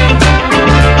funky.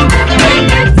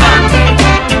 Make it funky.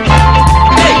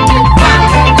 Make it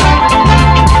funky.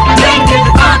 Make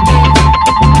it funky.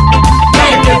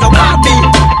 Make it funky.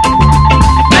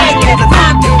 Make it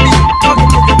funky. Talking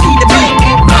to the beat, make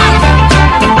it funky.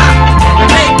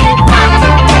 Make it funky.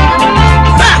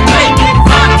 Make it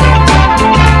funky.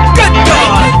 Good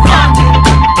God.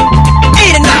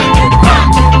 89.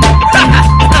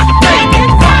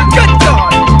 Good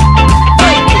God.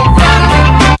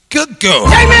 Good go.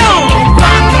 Take me on.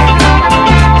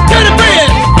 To the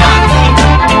bridge.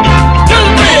 To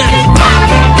the bridge.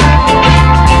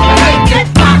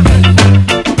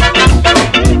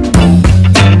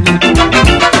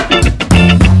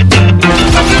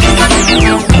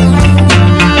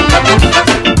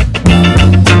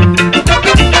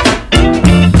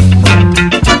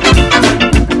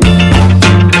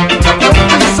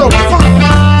 So fun.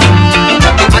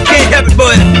 I can't help it,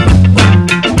 boy.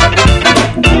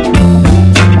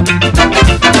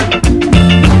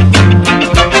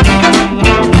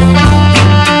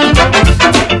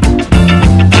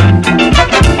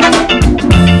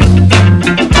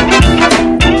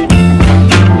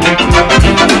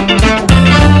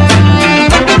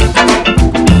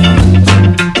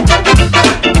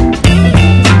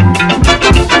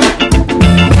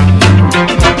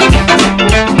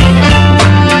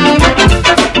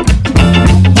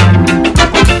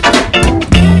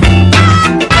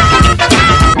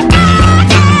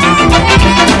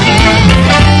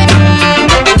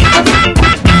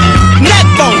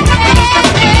 Neckbone.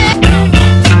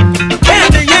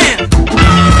 Candy yam.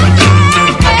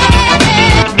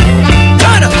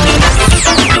 Turn up.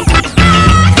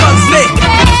 Mother snake.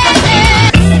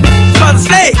 Mother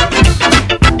snake.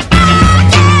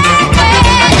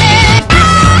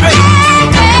 Straight.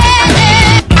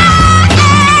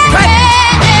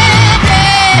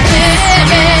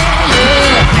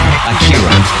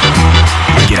 Akira.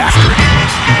 Get after it.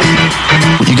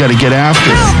 You gotta get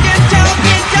after it.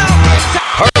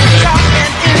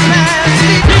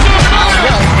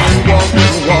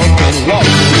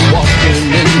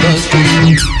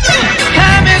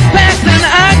 Time is passing,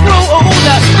 I grow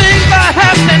older. Things are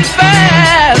happening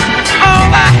fast. All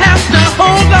I have to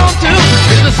hold on to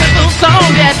is a simple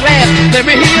song at last. Let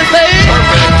me hear you say.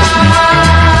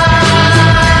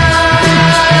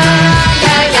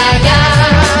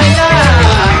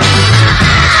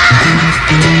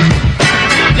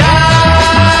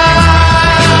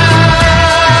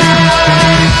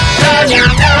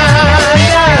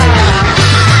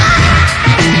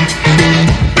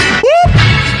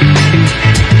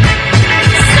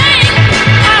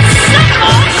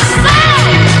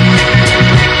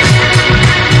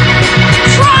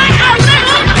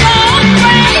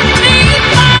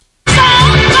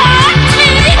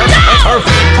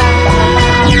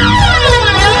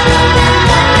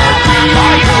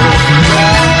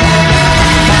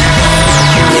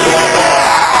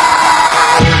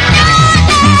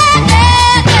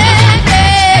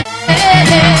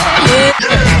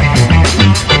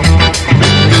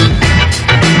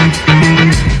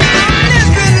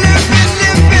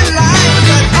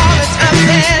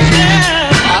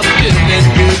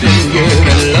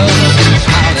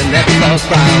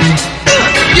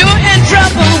 You're in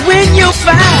trouble when you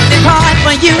find it hard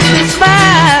for you to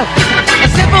smile. A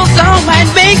simple song might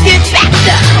make it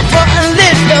better for a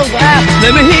little while.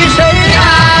 Let me hear you say,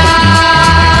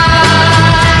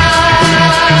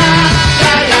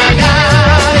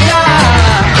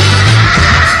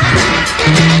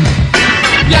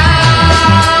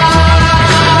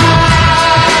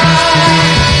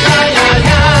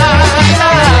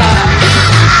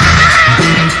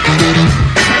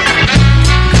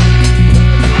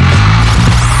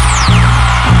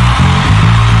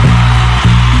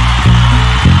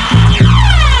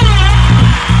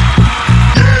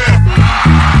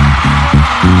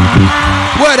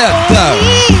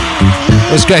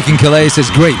 What's cracking? Calais says,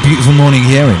 great, beautiful morning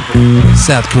here in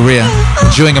South Korea.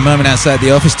 Enjoying a moment outside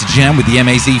the office to jam with the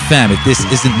MAZ fam. If this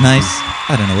isn't nice,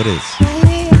 I don't know what is.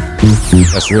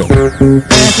 That's real.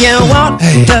 If you want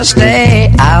to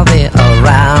stay, I'll be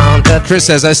around to Chris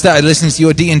says, I started listening to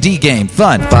your D&D game.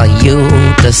 Fun. for you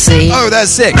to see. Oh,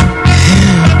 that's sick.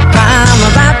 I'm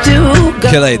about to go,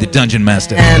 Calais, the dungeon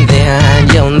master. and then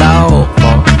you'll know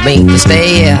for me to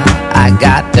stay here, I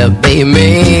got to be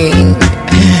me.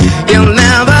 You'll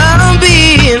never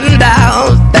be in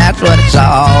doubt, that's what it's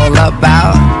all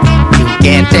about. You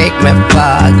can't take me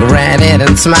for granted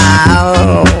and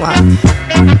smile.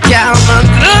 Count my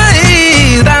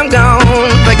days, I'm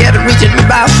gone. Forget reaching me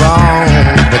by phone,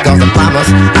 because I promise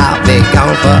I'll be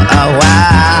gone for a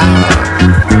while.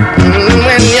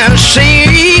 When you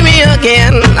see me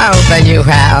again, I hope that you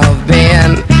have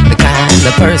been the kind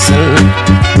of person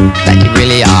that you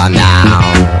really are now.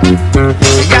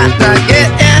 Got to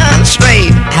get in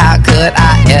straight. How could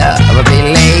I ever be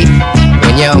late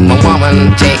when you're my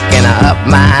woman taking up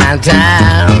my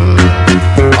time?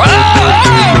 Oh,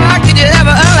 how could you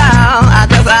ever allow? I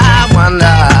wonder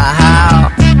how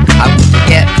I would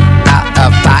get out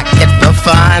of pocket for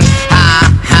fun.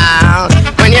 How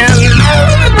when you know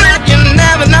that you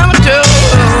never number two,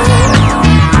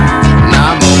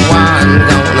 number one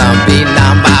gonna be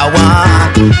number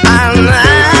one. I know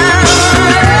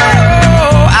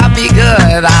I'll be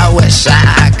good. I wish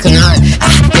I could.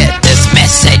 I get this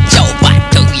message over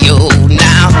to you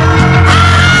now.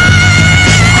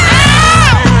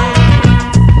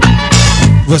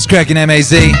 What's cracking,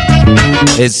 MAZ?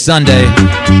 It's Sunday.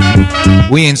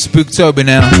 We in Spooktober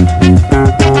now.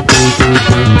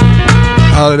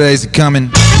 Holidays are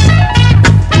coming.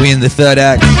 We in the third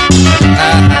act.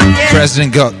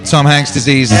 President got Tom Hanks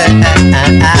disease.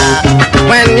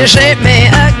 When you shape me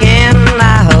again,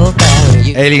 I hope that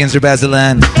you Aliens are about to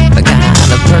land. the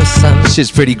kind of person Shit's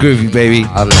pretty groovy, baby.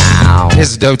 now.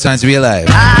 It's a dope time to be alive.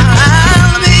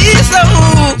 I'll be so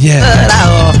Yeah. good.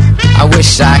 I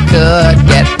wish I could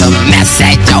get the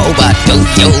message over to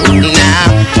you now.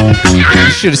 You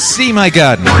should have seen my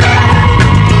garden.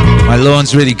 My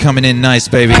lawn's really coming in nice,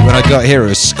 baby. When I got here, it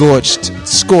was scorched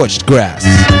grass.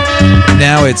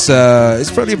 Now it's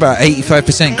probably about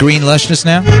 85% green lushness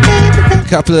now. A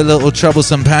couple of little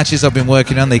troublesome patches I've been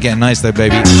working on. They get nice though,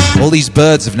 baby. All these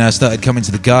birds have now started coming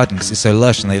to the garden because it's so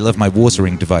lush, and they love my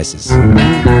watering devices.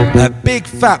 A big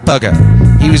fat bugger.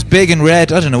 He was big and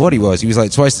red. I don't know what he was. He was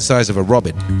like twice the size of a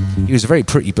robin. He was a very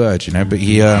pretty bird, you know. But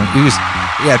he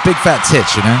had big fat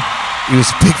tits, you know. He was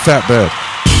a big fat bird.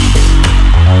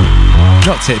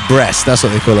 Not tit, breast. That's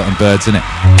what they call it on birds, isn't it?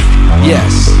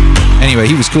 Yes. Anyway,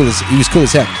 he was cool as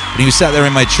heck. And he was sat there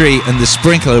in my tree, and the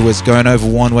sprinkler was going over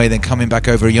one way, then coming back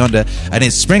over yonder. And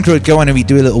his sprinkler would go on, and he'd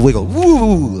do a little wiggle,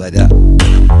 woo, like that.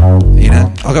 You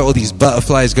know, I got all these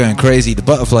butterflies going crazy. The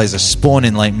butterflies are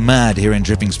spawning like mad here in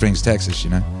Dripping Springs, Texas.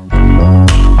 You know,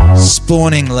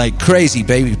 spawning like crazy,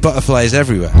 baby. Butterflies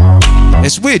everywhere.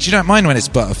 It's weird. You don't mind when it's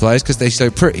butterflies because they're so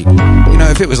pretty. You know,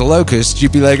 if it was a locust,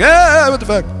 you'd be like, ah, what the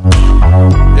fuck? You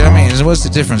know what I mean? What's the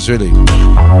difference, really?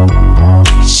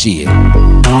 Shit.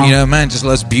 You know, man just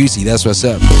loves beauty. That's what's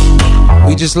up.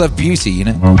 We just love beauty, you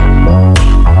know?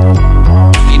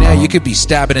 You know, you could be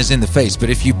stabbing us in the face, but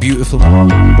if you're beautiful,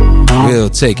 we'll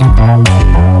take it.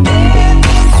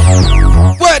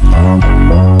 What?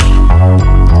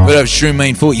 What up,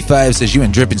 Shroom-Main45 says you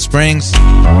in Dripping Springs?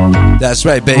 That's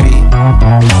right, baby.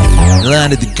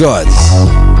 Land of the gods.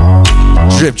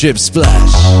 Drip, drip,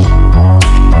 splash.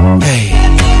 Hey.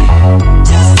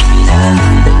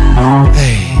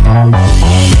 Hey.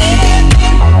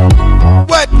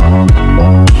 What?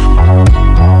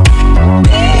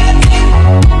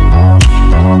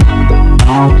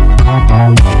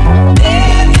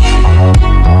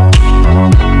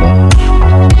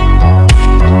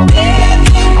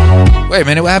 Wait a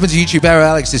minute, what happened to YouTube Arrow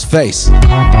Alex's face? Oh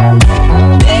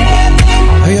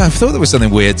yeah, I thought there was something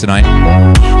weird tonight.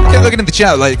 I kept looking at the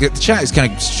chat, like the chat is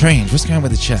kind of strange. What's going on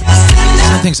with the chat?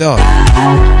 Something's odd.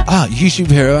 Ah, YouTube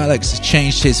Hero Alex has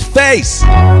changed his face. He's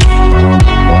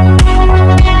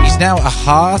now a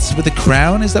heart with a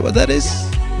crown. Is that what that is?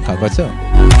 I can't quite tell.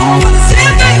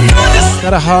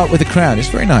 Not a heart with a crown. It's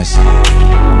very nice.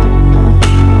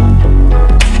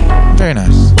 Very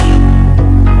nice.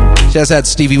 Shouts out to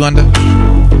Stevie Wonder.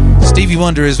 Stevie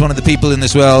Wonder is one of the people in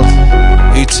this world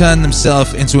who turned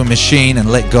themselves into a machine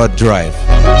and let God drive.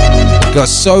 Got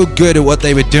so good at what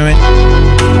they were doing.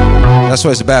 That's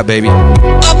what it's about, baby.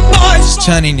 Just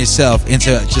turning yourself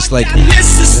into just like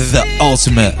the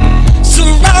ultimate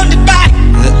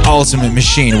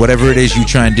machine, whatever it is you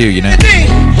try and do, you know.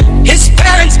 His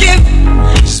parents Thanksgiving.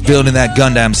 Just building that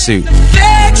Gundam suit.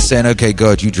 Saying, okay,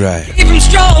 God, you drive. Keep him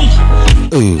strong.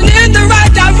 Ooh. And in the right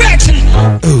direction.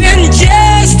 Ooh. And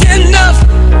just enough.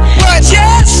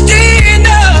 Just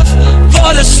enough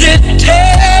for the city.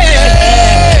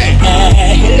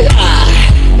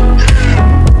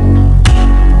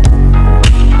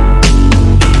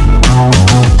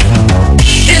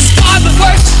 His father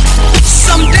works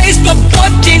some days for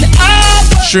 14 hours.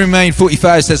 Shroomain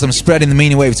 45 says, I'm spreading the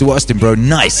meaning wave to Austin, bro.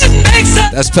 Nice.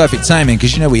 That's perfect timing,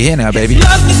 because you know we're here now, baby. You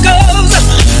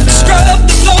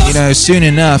know, soon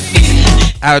enough,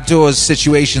 outdoors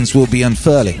situations will be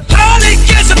unfurling.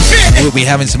 We'll be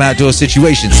having some outdoor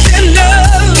situations.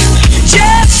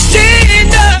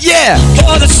 Yeah.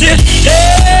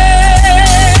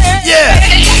 Yeah.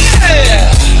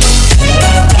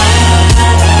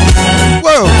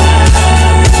 Whoa.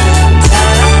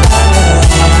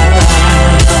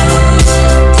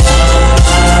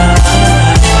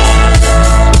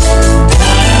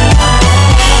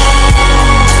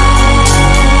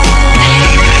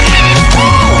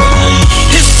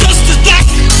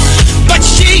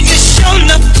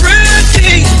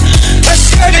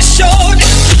 Short,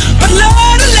 but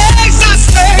Lord, her legs are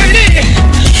sturdy.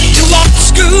 To walk to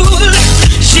school,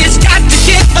 she's got to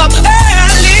get up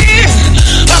early.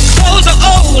 Her clothes are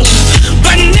old,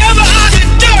 but never are they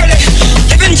dirty.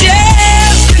 Living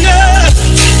just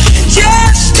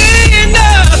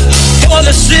enough for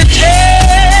the city.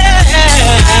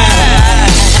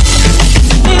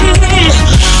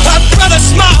 Her brother's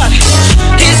smart,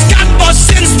 he's got more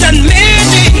sense than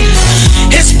many.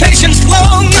 His patience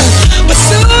long, but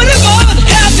soon he won't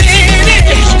have any.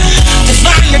 To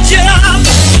find a job,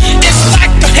 it's like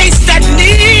a haystack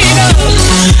needle.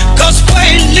 'Cause where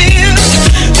he lives,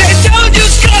 they don't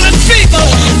use colored people.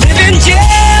 Living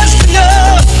just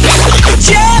enough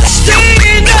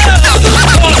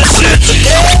for the city.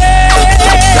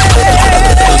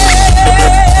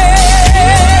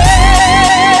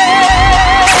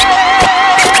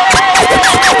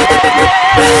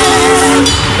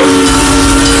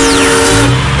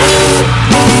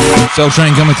 Soul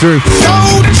Train coming through.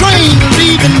 Soul Train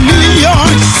leaving New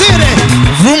York City.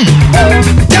 Vroom.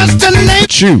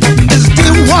 Destination is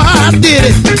still why I did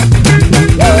it.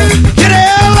 Get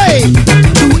LA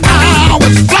 2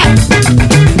 hours flight.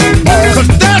 'Cause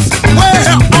that's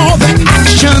where all the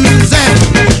action's at.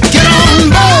 Get on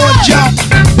board, y'all.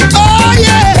 Oh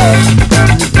yeah.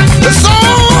 The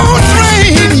Soul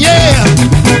Train, yeah.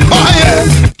 Oh yeah.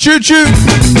 Choo choo.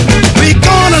 We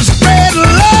gonna spread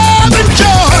love and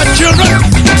joy, children,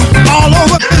 all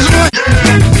over this land.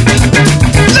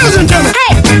 Listen to me.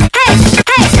 Hey.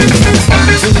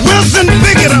 Wilson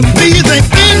Pickett will be the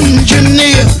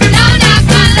engineer.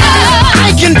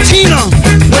 Ike and Tina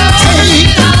will take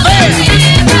the band.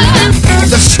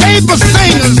 The Staple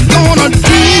Singer's gonna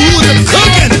do the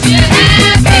cooking.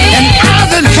 And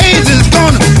Isaac Hayes is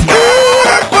gonna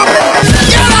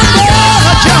get on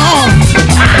board, y'all.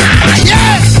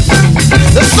 Yeah.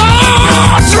 The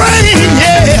Soul Train,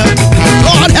 yeah.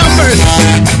 Lord have mercy.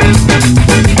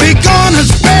 We're gonna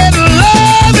spread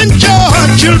love and joy,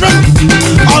 children,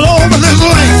 all over this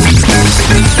land.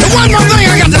 And one more thing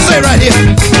I got to say right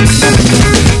here.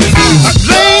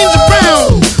 James Brown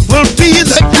will be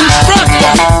the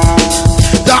instructor.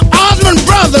 The Osmond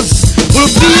Brothers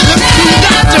will be the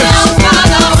conductors.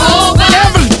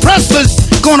 Elvis Presley's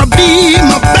gonna be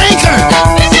my banker.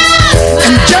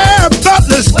 And Jared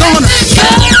Butler's gonna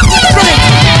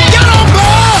get on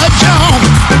board, y'all.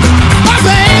 My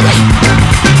baby,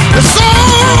 the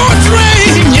Soul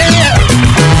Train, yeah.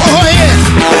 Oh yeah.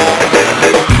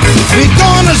 We're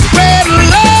gonna spread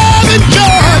love and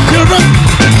joy, children,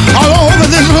 all over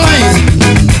this land.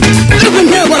 Listen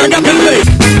here what I got to say.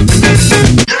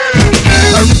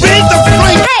 Aretha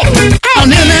Franklin down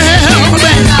in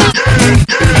Alabama.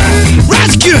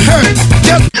 Rescue her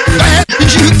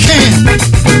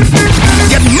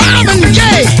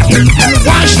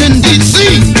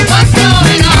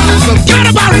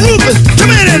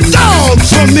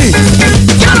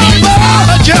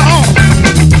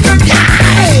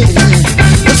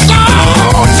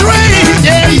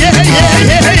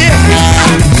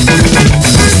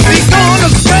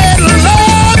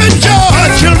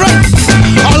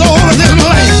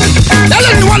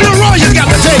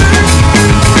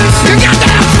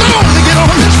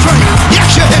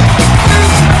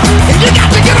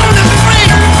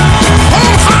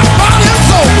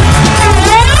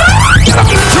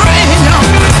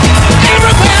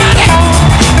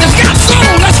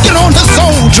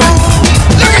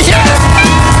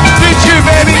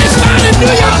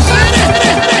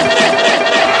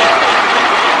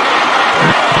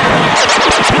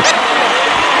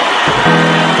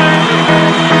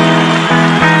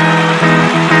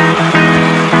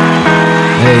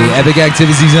Epic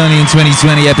activities only in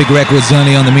 2020. Epic records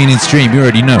only on the Meaning Stream. You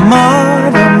already know.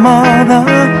 Mother,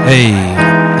 Hey,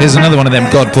 here's another one of them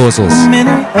God portals. many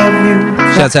of you.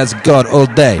 Shouts out to God all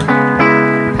day.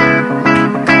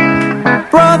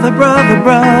 Brother,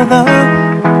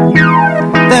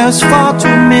 there's far too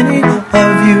many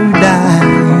of you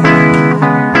dying.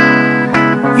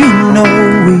 You know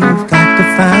we've got to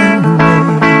find a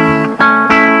way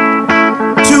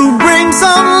to bring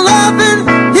some loving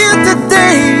here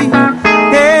today.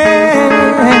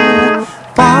 Yeah.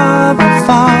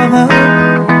 Father,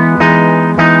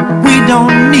 we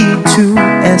don't need to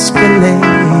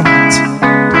escalate.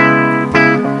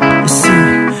 You see,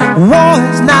 war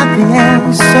is not the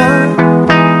answer,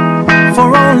 for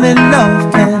only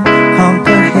love can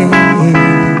conquer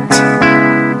hate.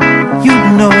 You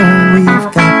know we've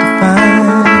got to find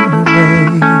a way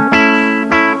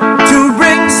to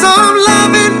bring some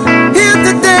loving here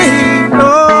today.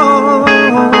 Oh,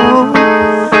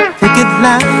 picket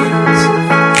lines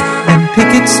and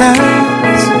picket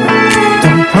signs,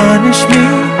 don't punish me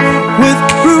with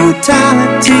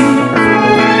brutality.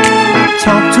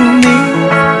 Talk to me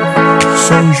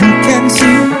so you can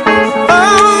see.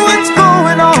 Oh, what's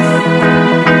going on?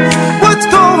 What's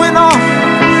going on?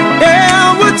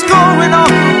 Yeah, what's going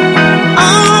on?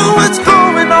 Oh, what's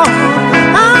going on?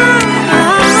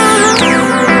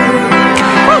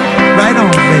 Right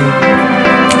on, baby.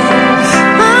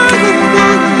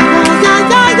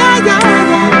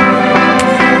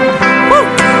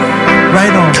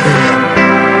 Right on, baby.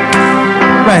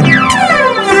 Right on.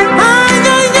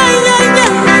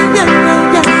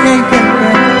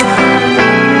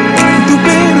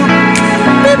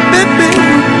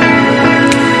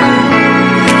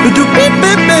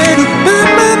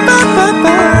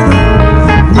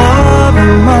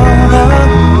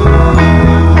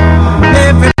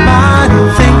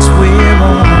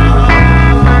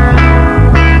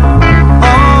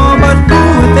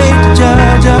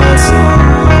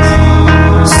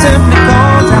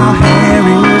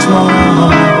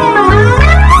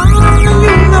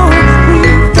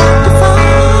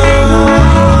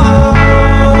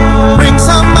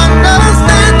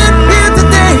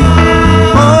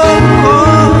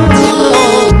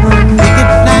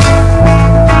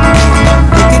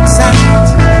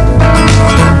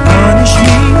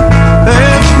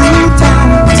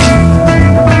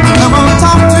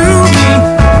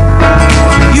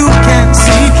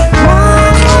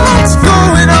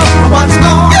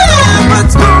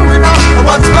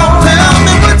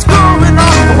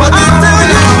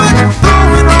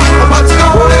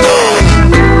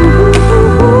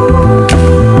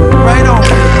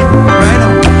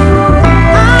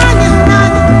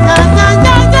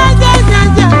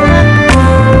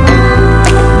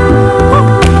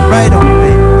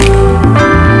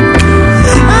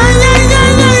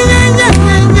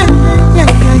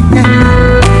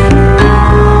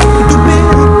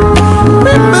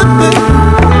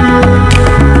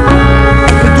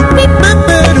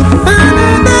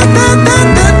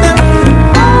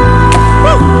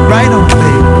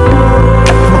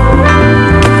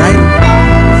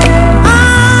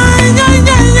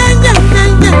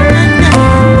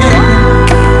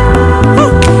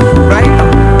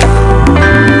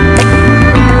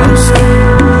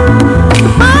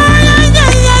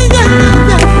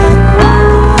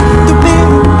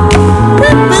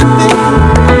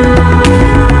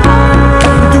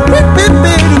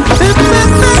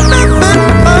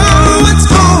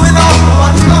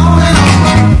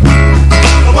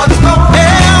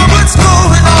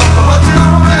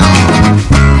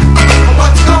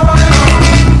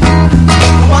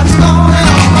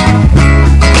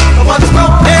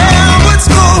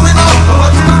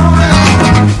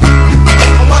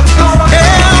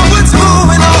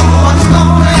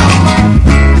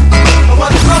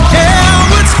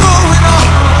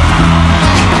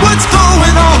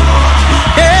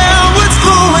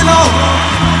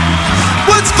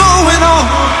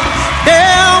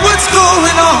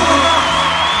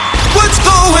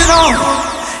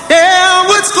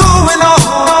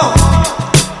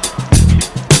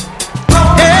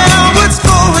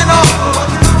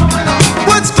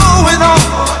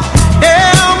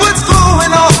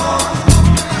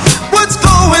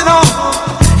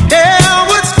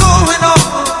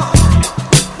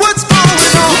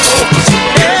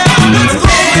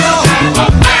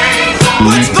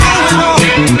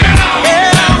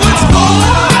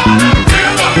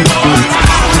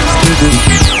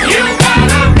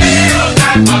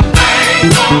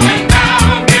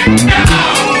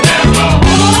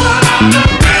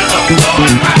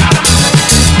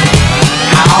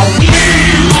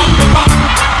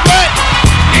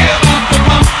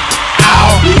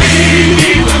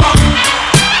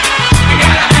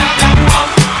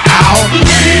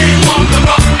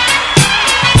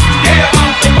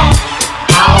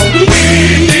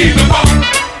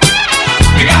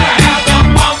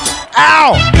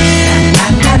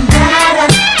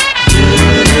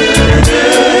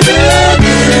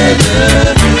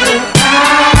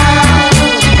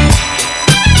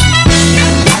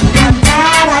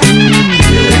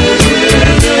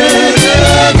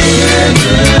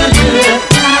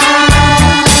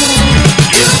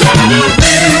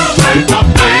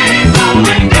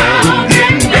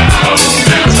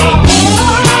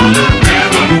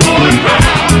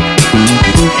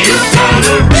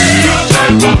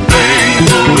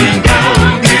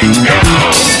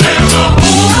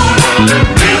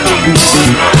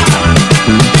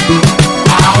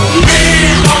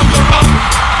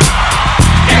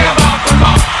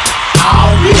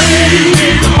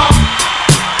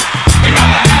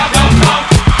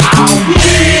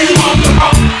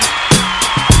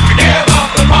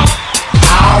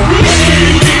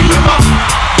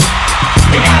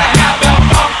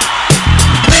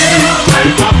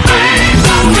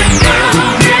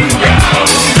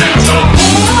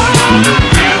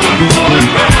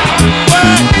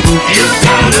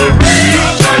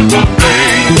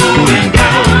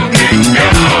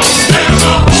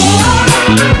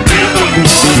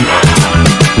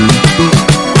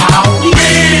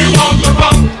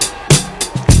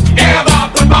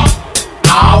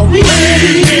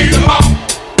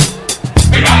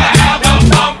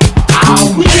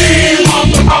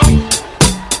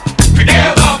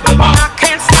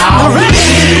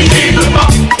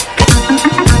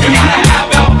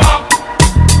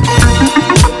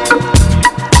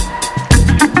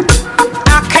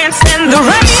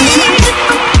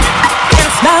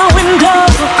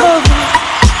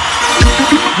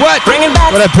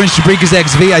 What up, Prince Jabrika's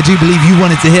XV? I do believe you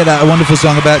wanted to hear that wonderful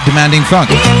song about demanding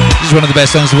funk. This is one of the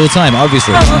best songs of all time,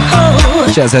 obviously.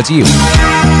 Shouts out to you.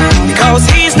 Because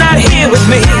he's not here with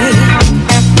me.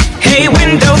 Hey,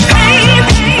 window pane,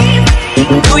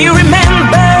 do you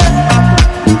remember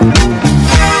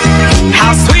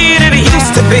how sweet it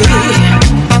used to be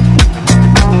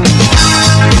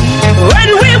when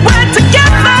we were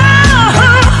together?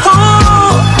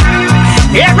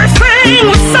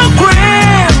 Everything was so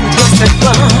grand, yes it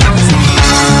was.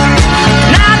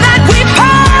 Now that we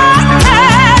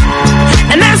parted,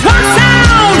 and there's one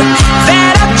sound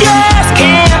that I just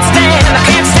can't stand. I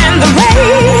can't stand the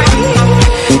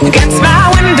rain against my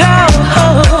window,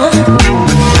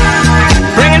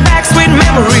 bringing back sweet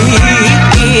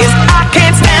memories. I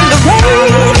can't stand the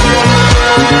rain.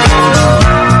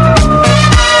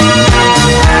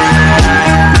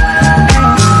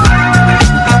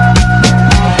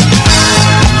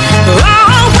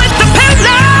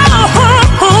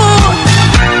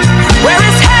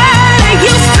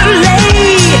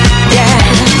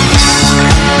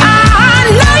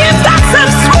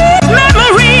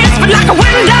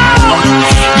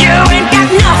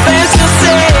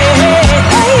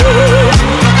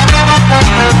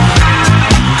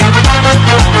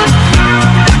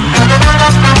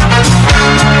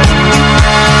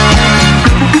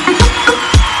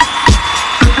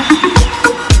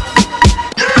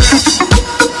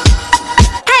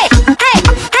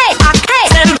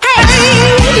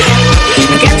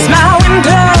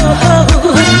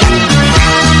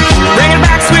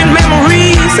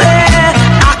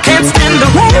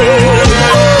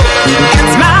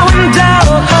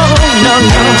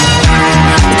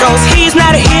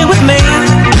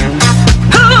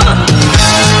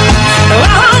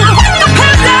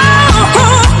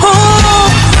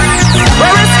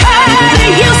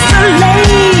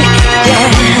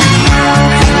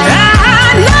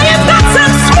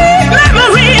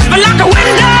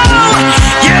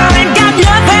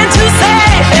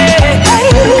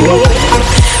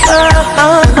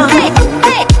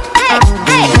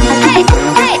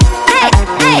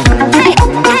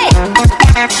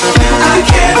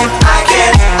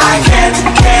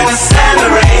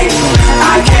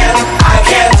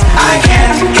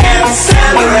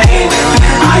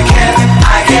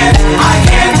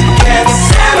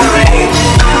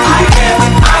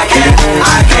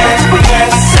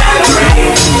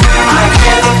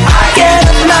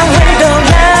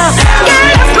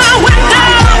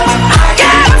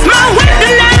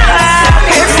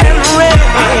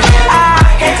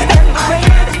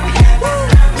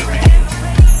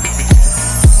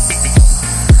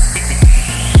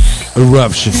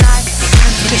 Eruption.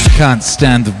 Can't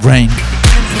stand the rain.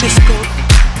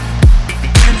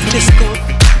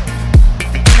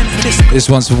 This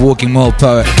one's for Walking Mall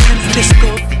Poet.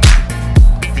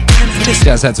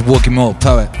 Shouts out to Walking Mall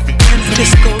Poet.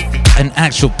 An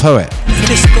actual poet.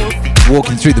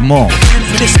 Walking through the mall.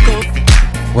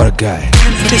 What a guy.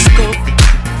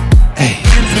 Hey.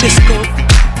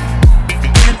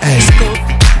 Hey.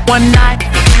 One night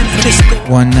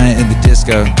in the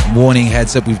disco. Warning,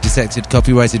 heads up, we've detected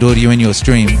copyrighted audio in your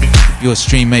stream. Your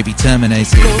stream may be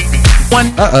terminated.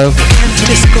 Uh-oh. In the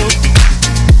disco.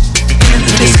 In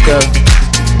the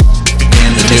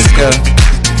disco.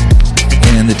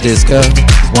 In the disco.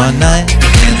 One night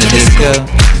in the disco.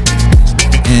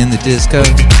 In the disco.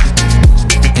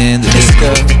 In the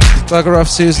disco. Bugger off,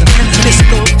 Susan.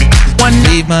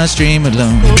 Leave my stream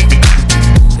alone.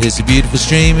 It's a beautiful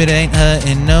stream, it ain't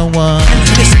hurting no one.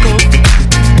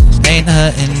 Ain't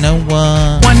hurting no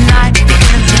one. One night in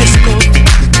the disco.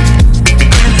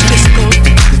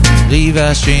 Leave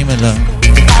our stream alone.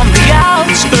 On the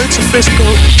outskirts of Frisco.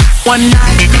 One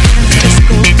night in the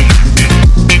disco.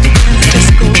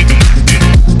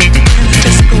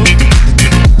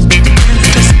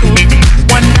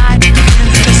 One night in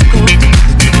the disco.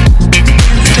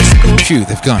 Phew,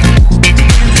 they've gone.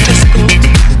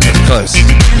 Close.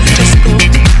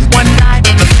 One night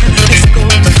in the disco.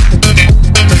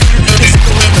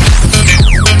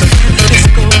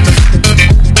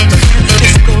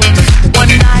 One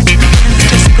night in the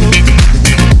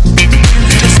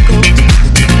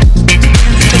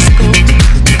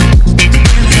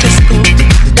disco.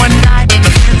 One night in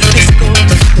the disco.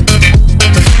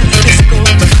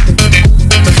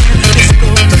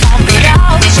 On the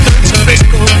outskirts of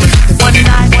Frisco. One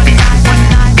night.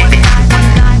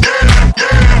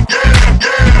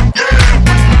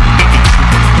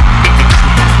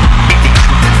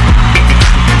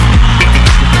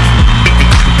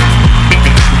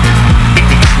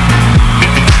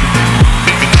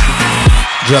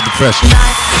 Drop the pressure.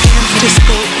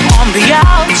 On the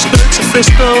outskirts of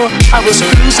Frisco, I was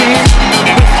cruising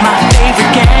with my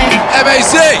favorite gang.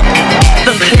 MAC!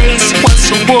 The place was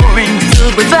so boring,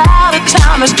 filled with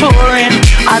out-of-towners touring.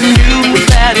 I knew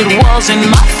that it wasn't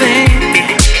my thing.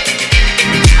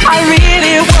 I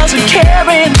really wasn't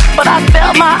caring, but I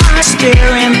felt my eyes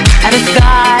staring at a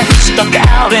guy who stuck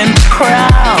out in the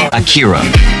crowd. Akira.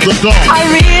 I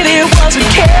really wasn't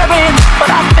caring,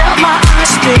 but I felt my eyes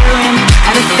staring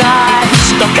at a guy who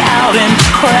stuck out in the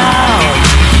crowd.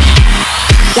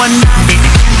 One night in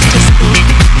the disco,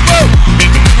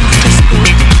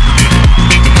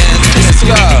 In the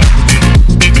disco.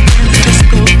 in the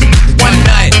disco, One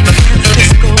night. in the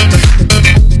disco,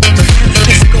 in the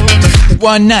disco,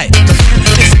 One night. in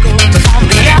the disco, on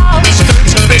the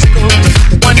outskirts of Frisco.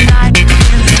 One night in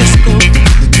the disco, in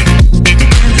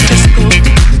the disco, in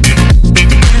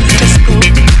the disco,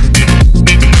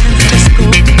 in the disco.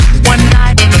 One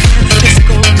night in the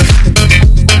disco, in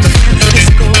the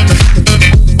disco, in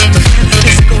the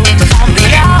disco, on the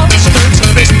outskirts of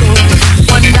Frisco.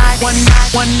 One night, one night,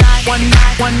 one night, one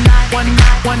night, one night, one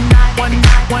night, one night, one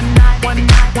night, one night,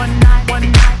 one night, one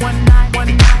night, one night, one night,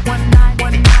 one night, one night,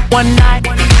 one night, one night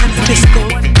in the disco,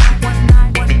 in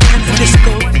the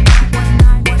disco,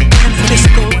 in the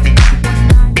disco,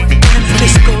 in the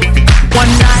disco.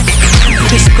 One night in the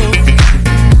disco,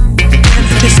 in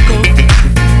the disco,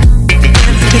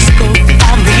 in the disco,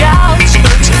 on the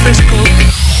outskirts of Frisco.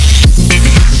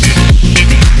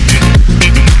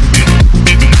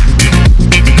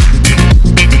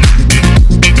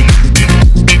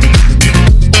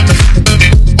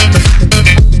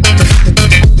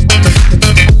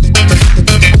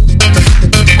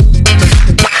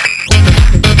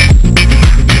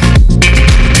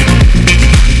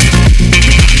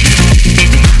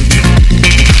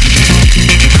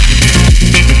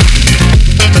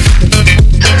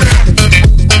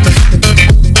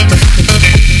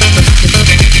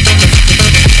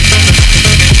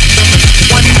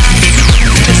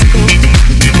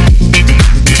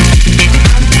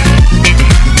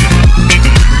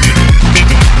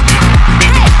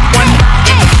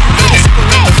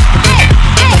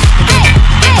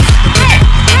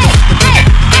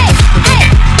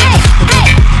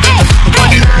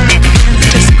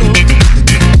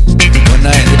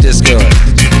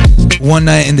 One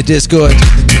night in the Discord.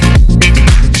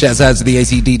 Shouts out to the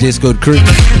ACD Discord crew.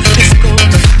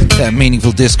 That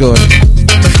meaningful Discord.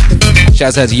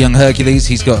 Shouts out to Young Hercules.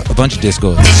 He's got a bunch of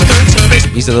Discords.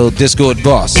 He's a little Discord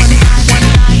boss.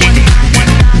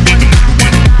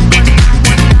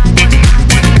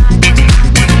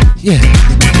 Yeah.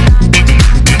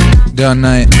 Done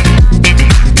night.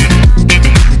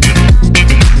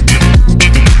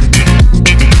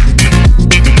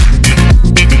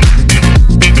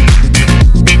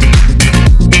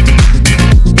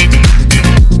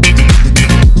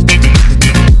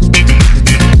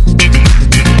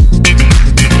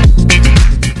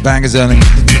 Bangers only.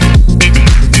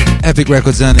 Epic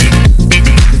records only.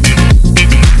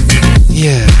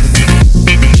 Yeah.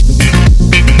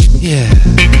 Yeah.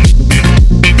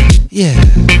 Yeah.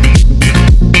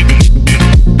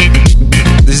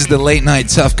 This is the late night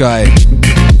tough guy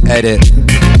edit.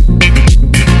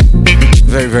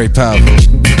 Very, very powerful.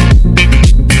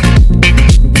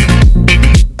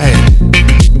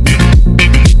 Hey.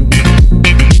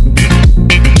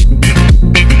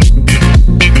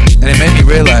 And it made me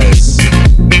realize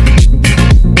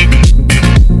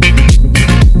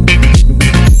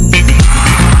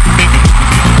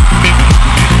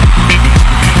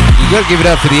you gotta give it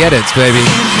up for the edits, baby.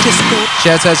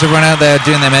 Shouts out to everyone out there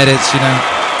doing them edits, you know.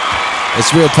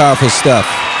 It's real powerful stuff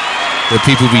that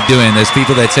people be doing. There's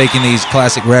people that are taking these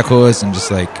classic records and just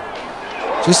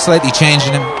slightly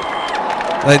changing them.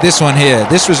 Like this one here.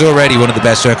 This was already one of the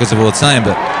best records of all time,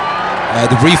 but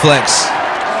the Reflex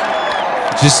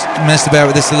just messed about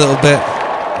with this a little bit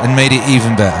and made it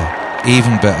even better.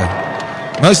 Even better.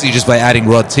 Mostly just by adding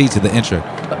Rod T to the intro.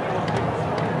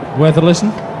 Worth a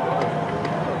listen?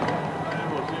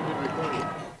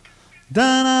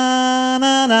 Da na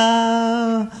na na,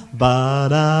 ba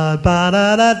da da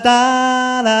da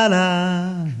da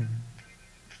da.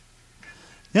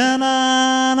 Ya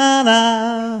na na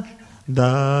na,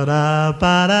 da da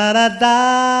ba da da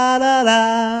da da.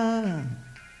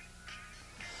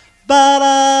 Ba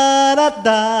da da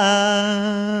da.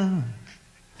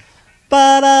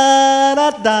 Ba da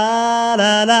da da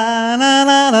da da na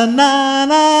na na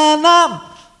na na.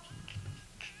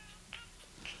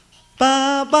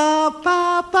 Ba ba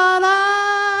ba ba da,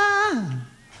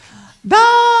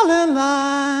 darling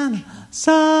line,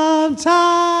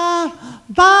 sometime.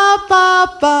 Ba ba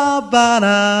ba ba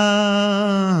da,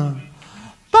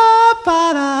 ba ba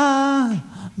da,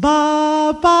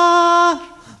 ba,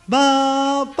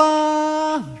 ba,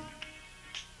 ba.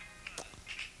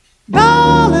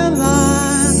 Darling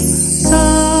line,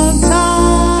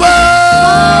 sometimes.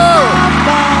 Whoa!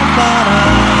 Ba, ba,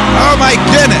 Oh my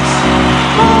goodness!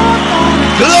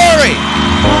 Glory!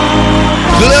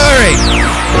 Glory!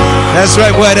 That's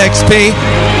right, Word XP.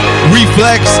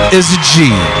 Reflex is a G.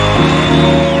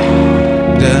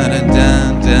 Dun, dun,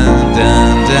 dun, dun,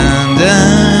 dun, dun,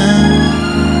 dun.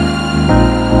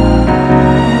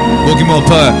 Boogie More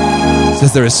Per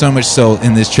says there is so much soul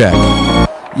in this track.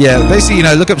 Yeah, basically,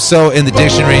 look up soul in the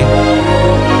dictionary.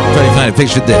 Try to find a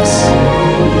picture of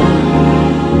this.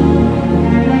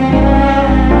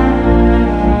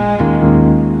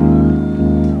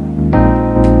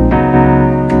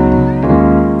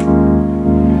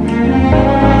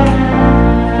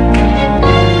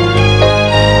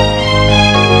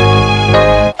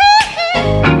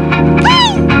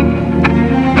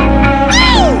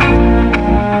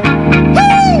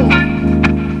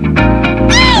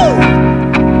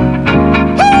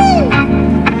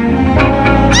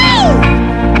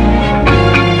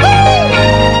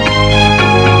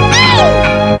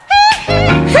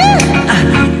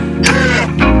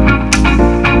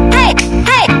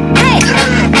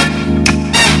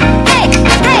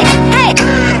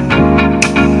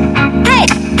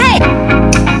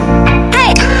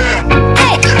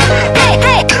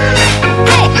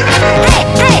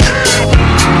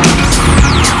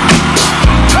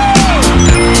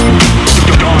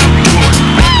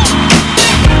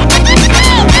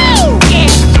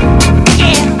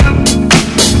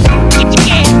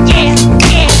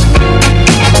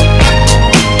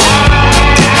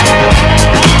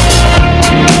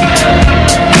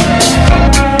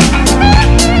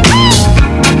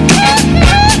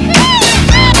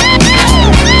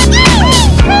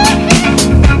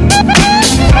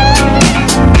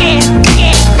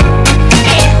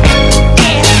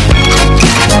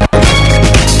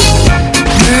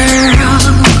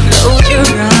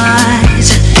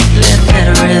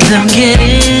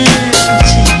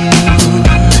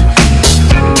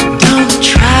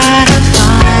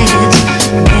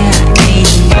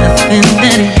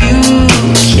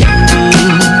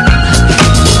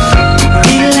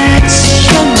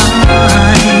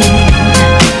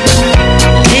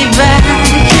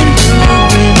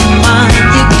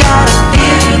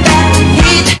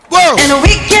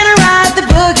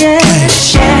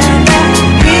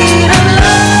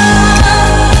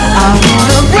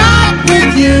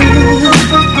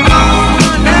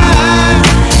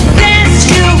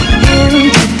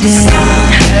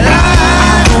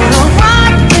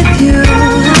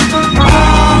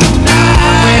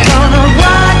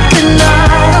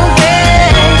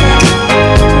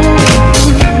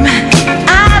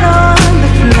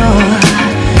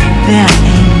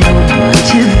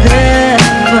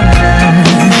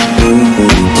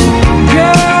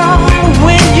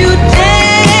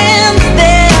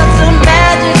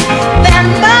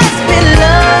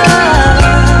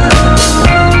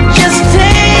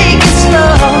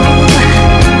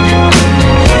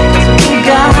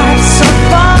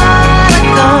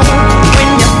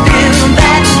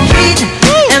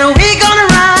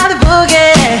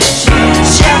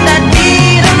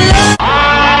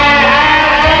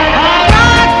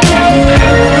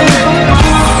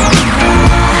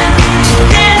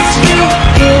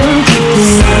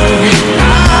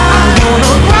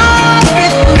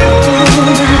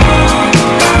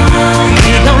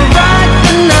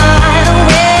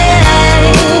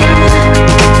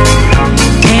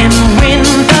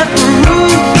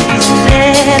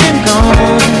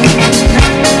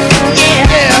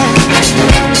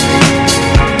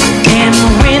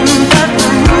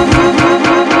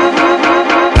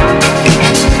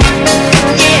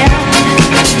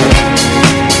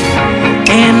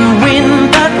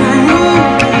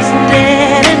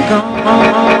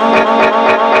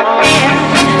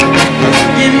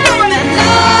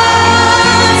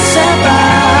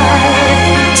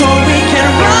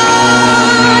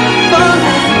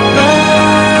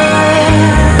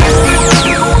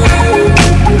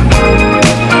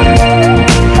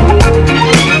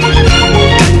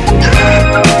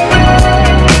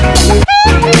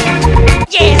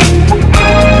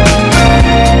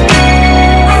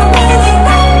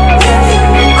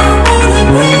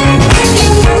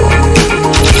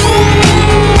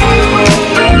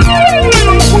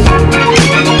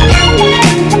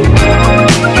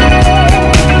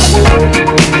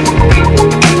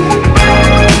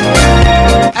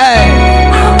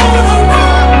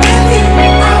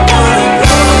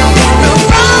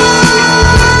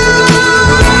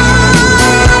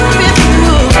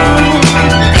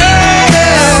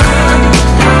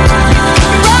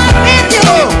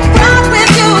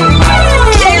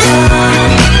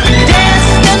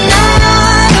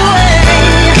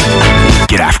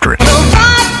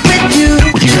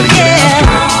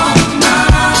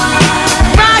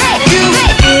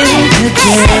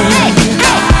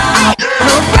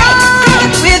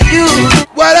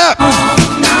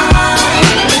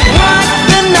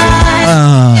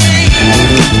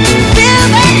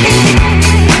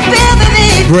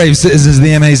 brave citizens of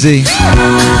the MAZ.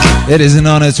 It is an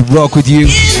honor to rock with you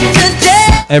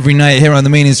every night here on the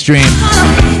Meaning Stream.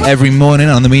 Every morning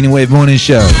on the Meaning Wave Morning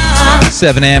Show.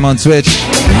 7 a.m. on Twitch.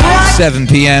 7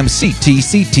 p.m.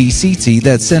 CT.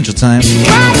 That's Central Time.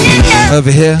 Over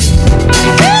here.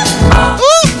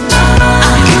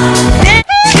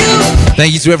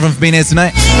 Thank you to everyone for being here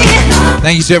tonight.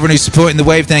 Thank you to everyone who's supporting the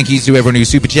wave. Thank you to everyone who's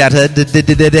super chatted.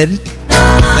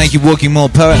 Thank you, Walking Mall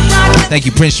Poet. Thank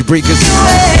you, Prince Jabrikas.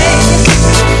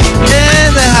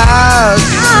 In the house.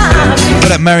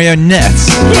 What up, Mario Nets?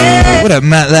 What up,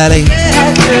 Matt Lally?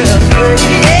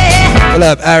 What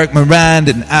up, Eric Moran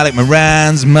and Alec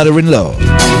Moran's mother-in-law?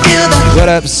 What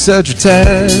up,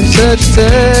 Sagittarius?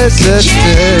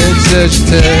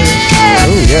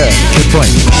 Oh, yeah, good point.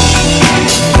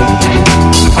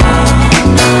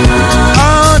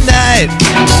 All night.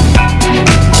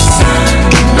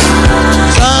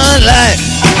 Sunlight.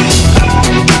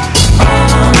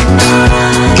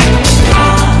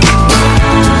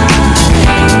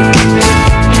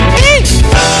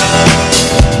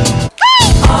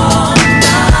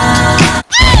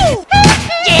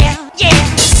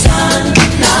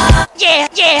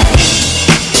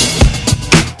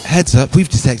 Heads up, we've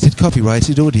detected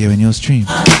copyrighted audio in your stream.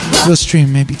 Your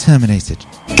stream may be terminated.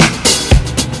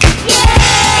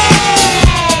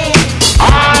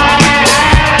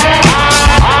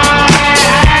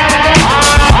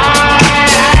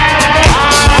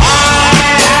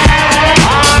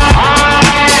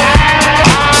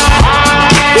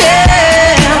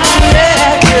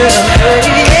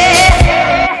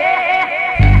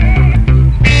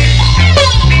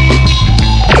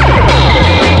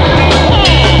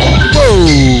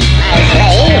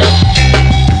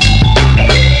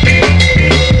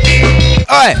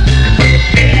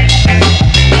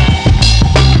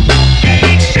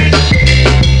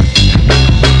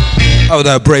 Oh,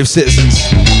 the brave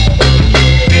citizens.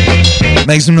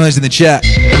 Make some noise in the chat.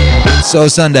 So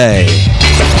Sunday.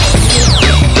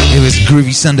 It was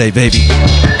Groovy Sunday, baby.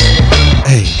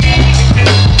 Hey.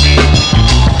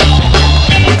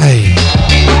 Hey.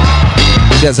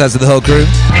 Shouts out to the whole crew.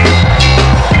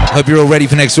 Hope you're all ready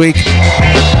for next week.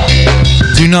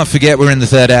 Do not forget we're in the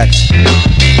third act.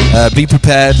 Be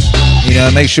prepared. You know,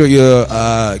 make sure you're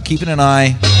keeping an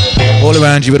eye all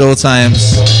around you at all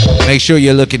times. Make sure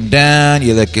you're looking down,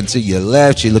 you're looking to your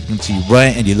left, you're looking to your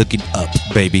right, and you're looking up,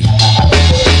 baby.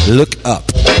 Look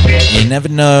up. You never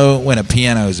know when a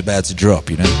piano is about to drop,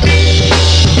 you know.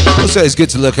 Also, it's good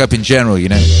to look up in general, you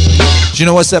know. Do you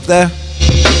know what's up there?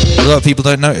 A lot of people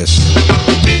don't notice.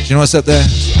 Do you know what's up there?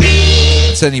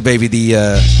 I'm telling you, baby,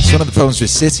 it's one of the problems with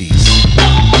cities.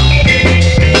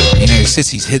 You know,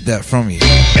 cities hid that from you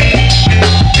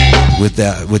with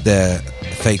their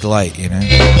fake light, you know,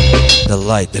 the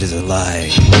light that is a lie.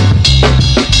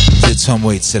 As Tom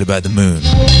Waits said about the moon.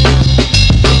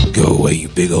 Go away, you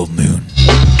big old moon.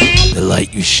 The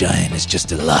light you shine is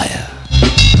just a liar.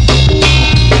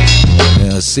 You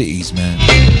know, cities, man,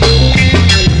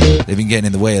 they've been getting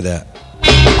in the way of that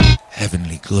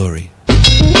heavenly glory.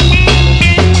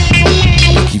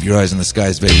 Keep your eyes on the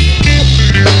skies, baby.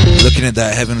 Looking at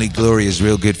that heavenly glory is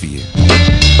real good for you.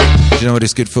 Do you know what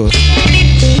it's good for?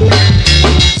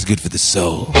 It's good for the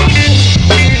soul.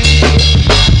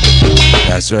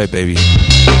 That's right, baby.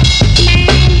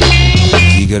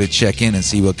 You gotta check in and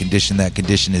see what condition that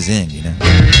condition is in, you know?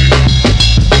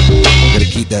 You gotta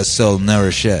keep that soul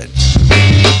nourished.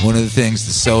 One of the things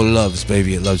the soul loves,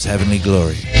 baby, it loves heavenly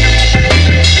glory.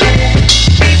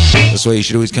 That's why you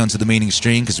should always come to the Meaning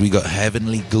Stream, because we got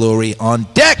heavenly glory on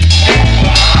deck.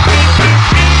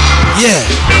 Yeah.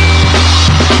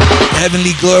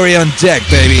 Heavenly glory on deck,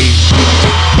 baby.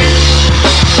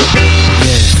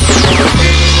 Yeah.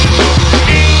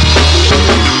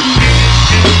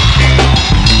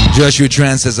 Joshua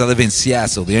Tran says, I live in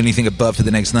Seattle. The only thing above for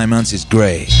the next 9 months is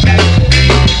gray.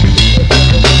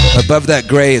 Above that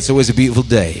gray, it's always a beautiful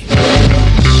day.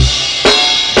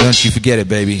 Don't you forget it,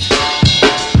 baby.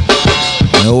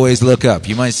 And always look up.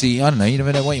 You might see, I don't know, you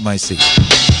never know what you might see.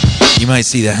 You might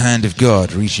see the hand of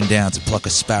God reaching down to pluck a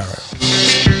sparrow.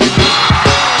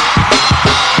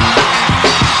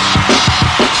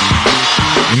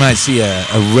 You might see a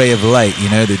ray of light, you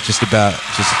know, that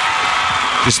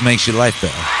just makes your life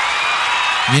better.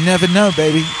 You never know,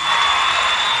 baby.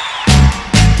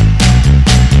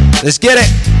 Let's get it.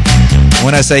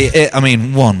 When I say it, I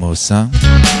mean one more song.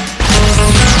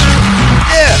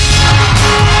 Yeah.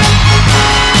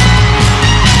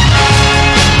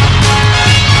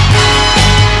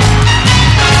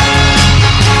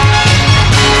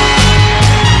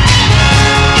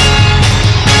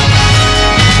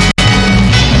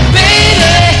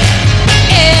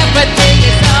 Everything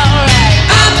is all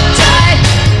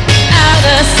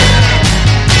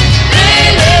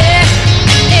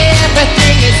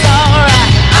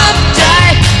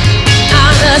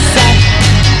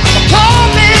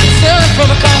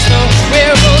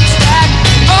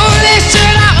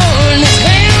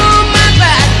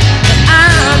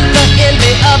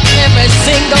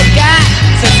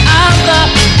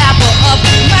of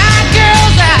my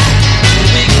girl's eye.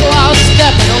 We go out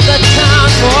stepping on the town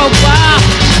for a while.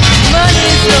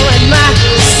 Money's low and my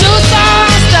suits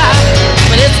are style,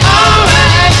 but it's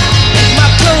alright if my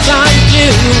clothes aren't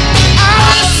new.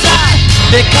 Outside,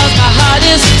 because my heart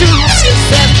is true. She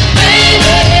said,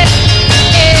 baby,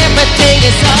 everything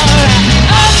is alright.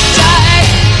 Uptight,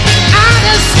 out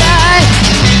of sight,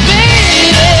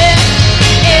 baby,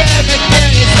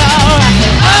 everything is alright.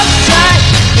 Uptight,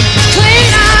 clean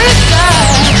out of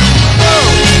sight.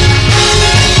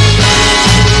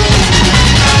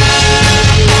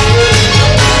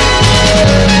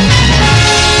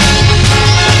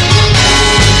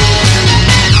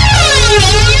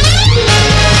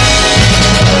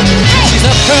 She's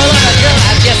a pearl of a girl,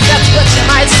 I guess that's what you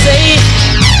might say.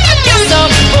 I guess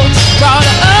some folks brought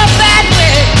her up that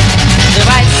way. The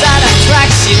right side of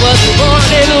tracks, she was born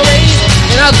and raised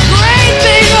in a great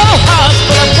big old house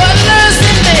full of butlers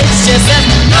and maids. She said,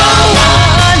 no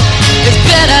one is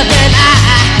better than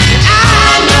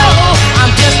I know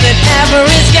I'm just an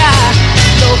average guy,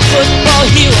 no football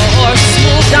hero or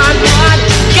smooth Don Juan.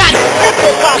 Got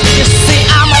you see,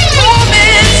 I'm a poor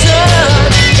man's son.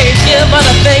 Can't give her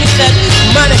the things that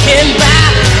money can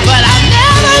buy, but I'll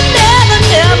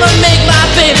never make my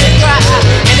baby cry.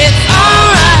 And it's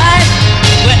alright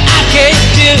what I can't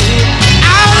do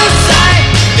out of sight,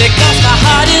 because my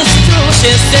heart is true.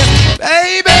 She says,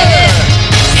 baby,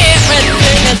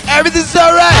 Everything's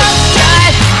alright.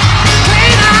 outside,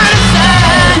 clean out of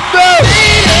sight.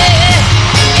 Baby,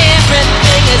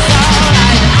 everything is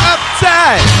alright.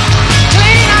 Uptight.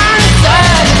 Clean out of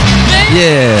sight. Baby,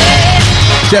 Yeah.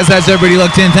 Jazz Hands, everybody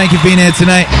locked in. Thank you for being here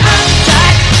tonight.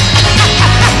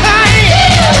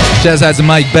 Jazz Hands and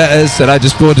Mike Betters said I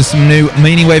just bought some new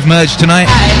Meaning Wave merch tonight.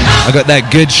 I got that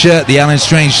good shirt, the Alan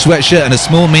Strange sweatshirt, and a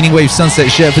small Meaning Wave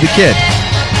sunset shirt for the kid.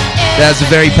 That's a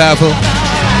very powerful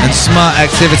and smart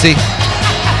activity.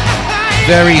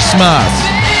 Very smart.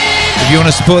 If you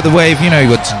want to support the wave, you know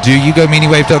what to do. You go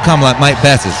meaningwave.com like Mike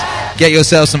Betters. Get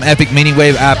yourself some epic Meaning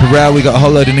Wave apparel. We got a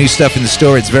whole load of new stuff in the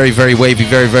store. It's very, very wavy,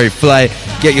 very, very fly.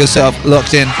 Get yourself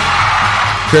locked in.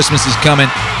 Christmas is coming.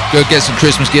 Go get some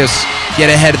Christmas gifts.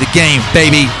 Get ahead of the game,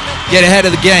 baby. Get ahead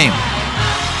of the game.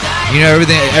 You know,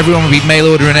 everyone will be mail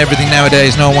ordering everything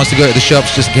nowadays. No one wants to go to the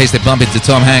shops just in case they bump into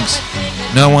Tom Hanks.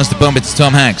 No one wants to bump into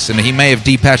Tom Hanks. And he may have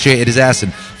depatriated his ass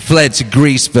and fled to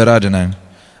Greece, but I don't know.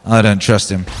 I don't trust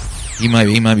him. He might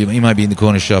be in the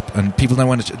corner shop, and people don't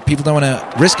want to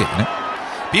risk it, you know?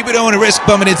 People don't want to risk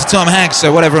bumping into Tom Hanks,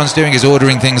 so what everyone's doing is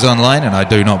ordering things online, and I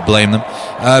do not blame them.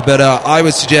 But I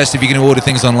would suggest if you're going to order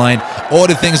things online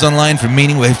from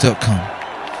meaningwave.com,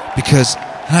 because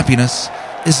happiness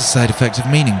is a side effect of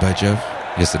meaning, by Jove.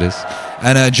 Yes, it is.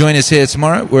 And join us here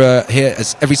tomorrow. We're here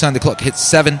every time the clock hits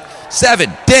 7.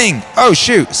 7! Ding! Oh,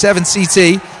 shoot! 7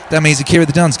 CT. That means Akira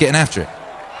the Don's getting after it.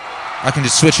 I can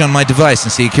just switch on my device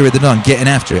and see Akira the Don getting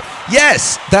after it.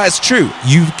 Yes, that's true.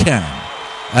 You can.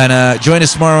 And join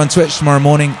us tomorrow on Twitch, tomorrow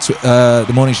morning.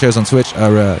 The morning shows on Twitch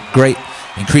are great,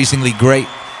 increasingly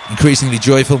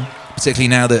joyful, particularly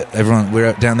now that we're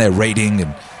out down there raiding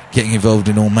and getting involved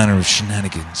in all manner of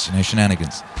shenanigans,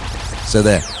 So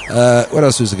there. What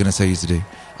else was I going to tell you to do?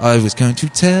 I was going to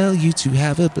tell you to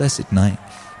have a blessed night.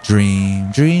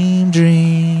 Dream, dream,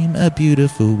 dream, a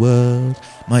beautiful world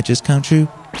might just come true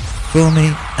for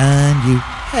me and you.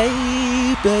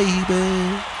 Hey,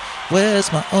 baby,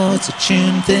 where's my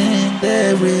auto-tune thing?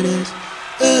 There it is.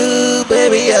 Ooh,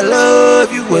 baby, I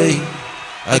love you, wait.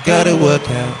 I gotta work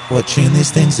out what tune these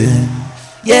things in.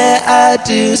 Yeah, I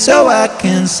do, so I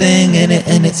can sing in it,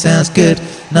 and it sounds good.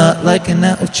 Not like an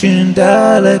out-of-tune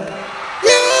dialect.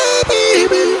 Yeah,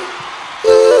 baby.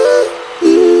 Ooh,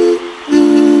 ooh,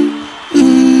 ooh,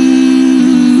 ooh.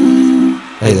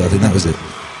 Hey, I think that was it.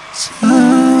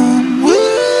 Somewhere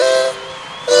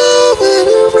over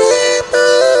the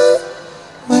rainbow,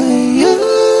 way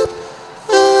up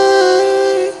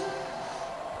high,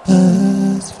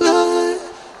 birds fly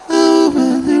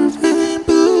over the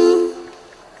rainbow.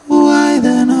 Why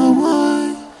then, oh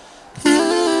why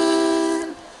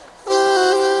can't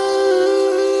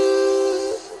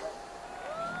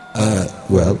I?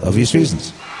 Well, obvious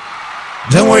reasons.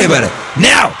 Don't worry about it.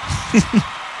 Now!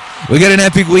 We got an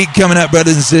epic week coming up,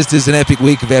 brothers and sisters. An epic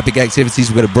week of epic activities.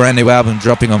 We've got a brand new album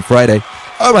dropping on Friday.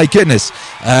 Oh my goodness.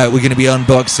 We're going to be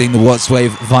unboxing the Watts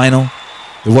Wave vinyl.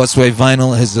 The Watts Wave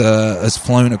vinyl has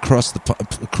flown across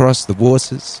the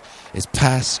waters. It's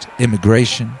past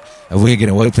immigration. And we're going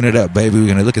to open it up, baby. We're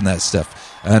going to look at that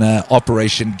stuff. And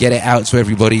Operation Get It Out to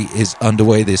Everybody is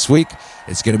underway this week.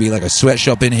 It's going to be like a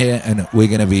sweatshop in here. And we're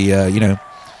going to be,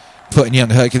 putting young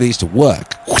Hercules to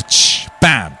work. Whoosh,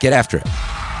 bam. Get after it.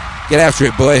 Get after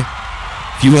it, boy.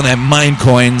 If you want to have mine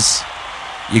coins,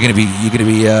 you're gonna be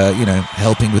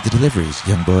helping with the deliveries,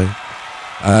 young boy.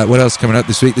 What else coming up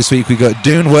this week? This week we got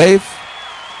Dune Wave.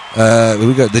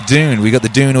 We got the Dune. We got the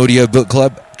Dune Audio Book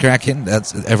Club cracking.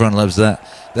 That's everyone loves that.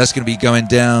 That's going to be going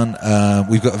down.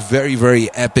 We've got a very,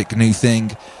 very epic new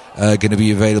thing going to be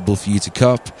available for you to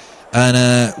cop,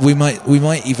 and we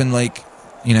might even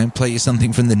play you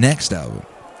something from the next album,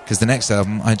 because the next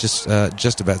album I just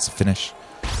about to finish.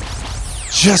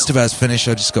 Just about to finish.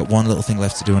 I just got one little thing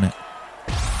left to do on it.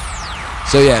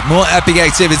 So yeah, more epic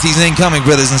activities incoming,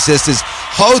 brothers and sisters.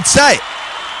 Hold tight.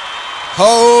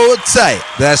 Hold tight.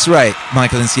 That's right.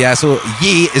 Michael in Seattle.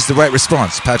 Yee is the right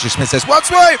response. Patrick Smith says,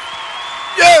 what's right?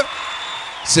 Yeah.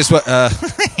 Says what?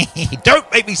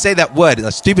 Don't make me say that word.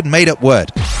 A stupid made-up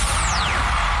word.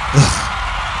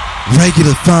 Ugh.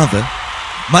 Regular father.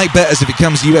 Mike betters if it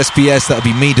comes USPS, that'll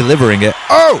be me delivering it.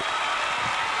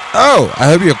 Oh, I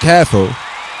hope you're careful,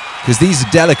 because these are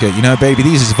delicate, baby.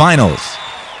 These is vinyls.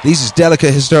 These is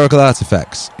delicate historical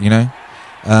artifacts,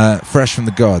 fresh from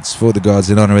the gods, for the gods,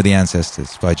 in honor of the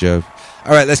ancestors, by Jove.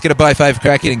 All right, let's get a bye five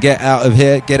cracking and get out of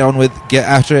here. Get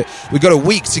after it. We've got a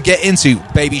week to get into,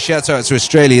 baby. Shout out to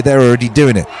Australia. They're already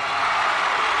doing it.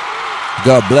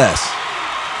 God bless.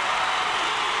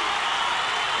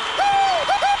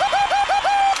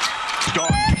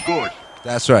 Good.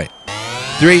 That's right.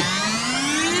 3,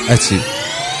 2,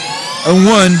 and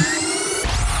 1.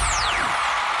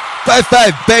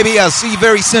 5-5, baby. I'll see you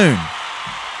very soon.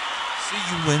 See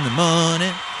you in the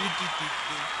morning.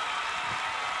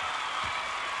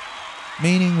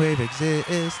 Meaning wave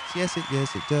exists. Yes, it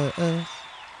does.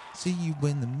 See you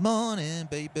in the morning,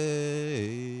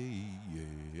 baby.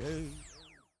 Yeah.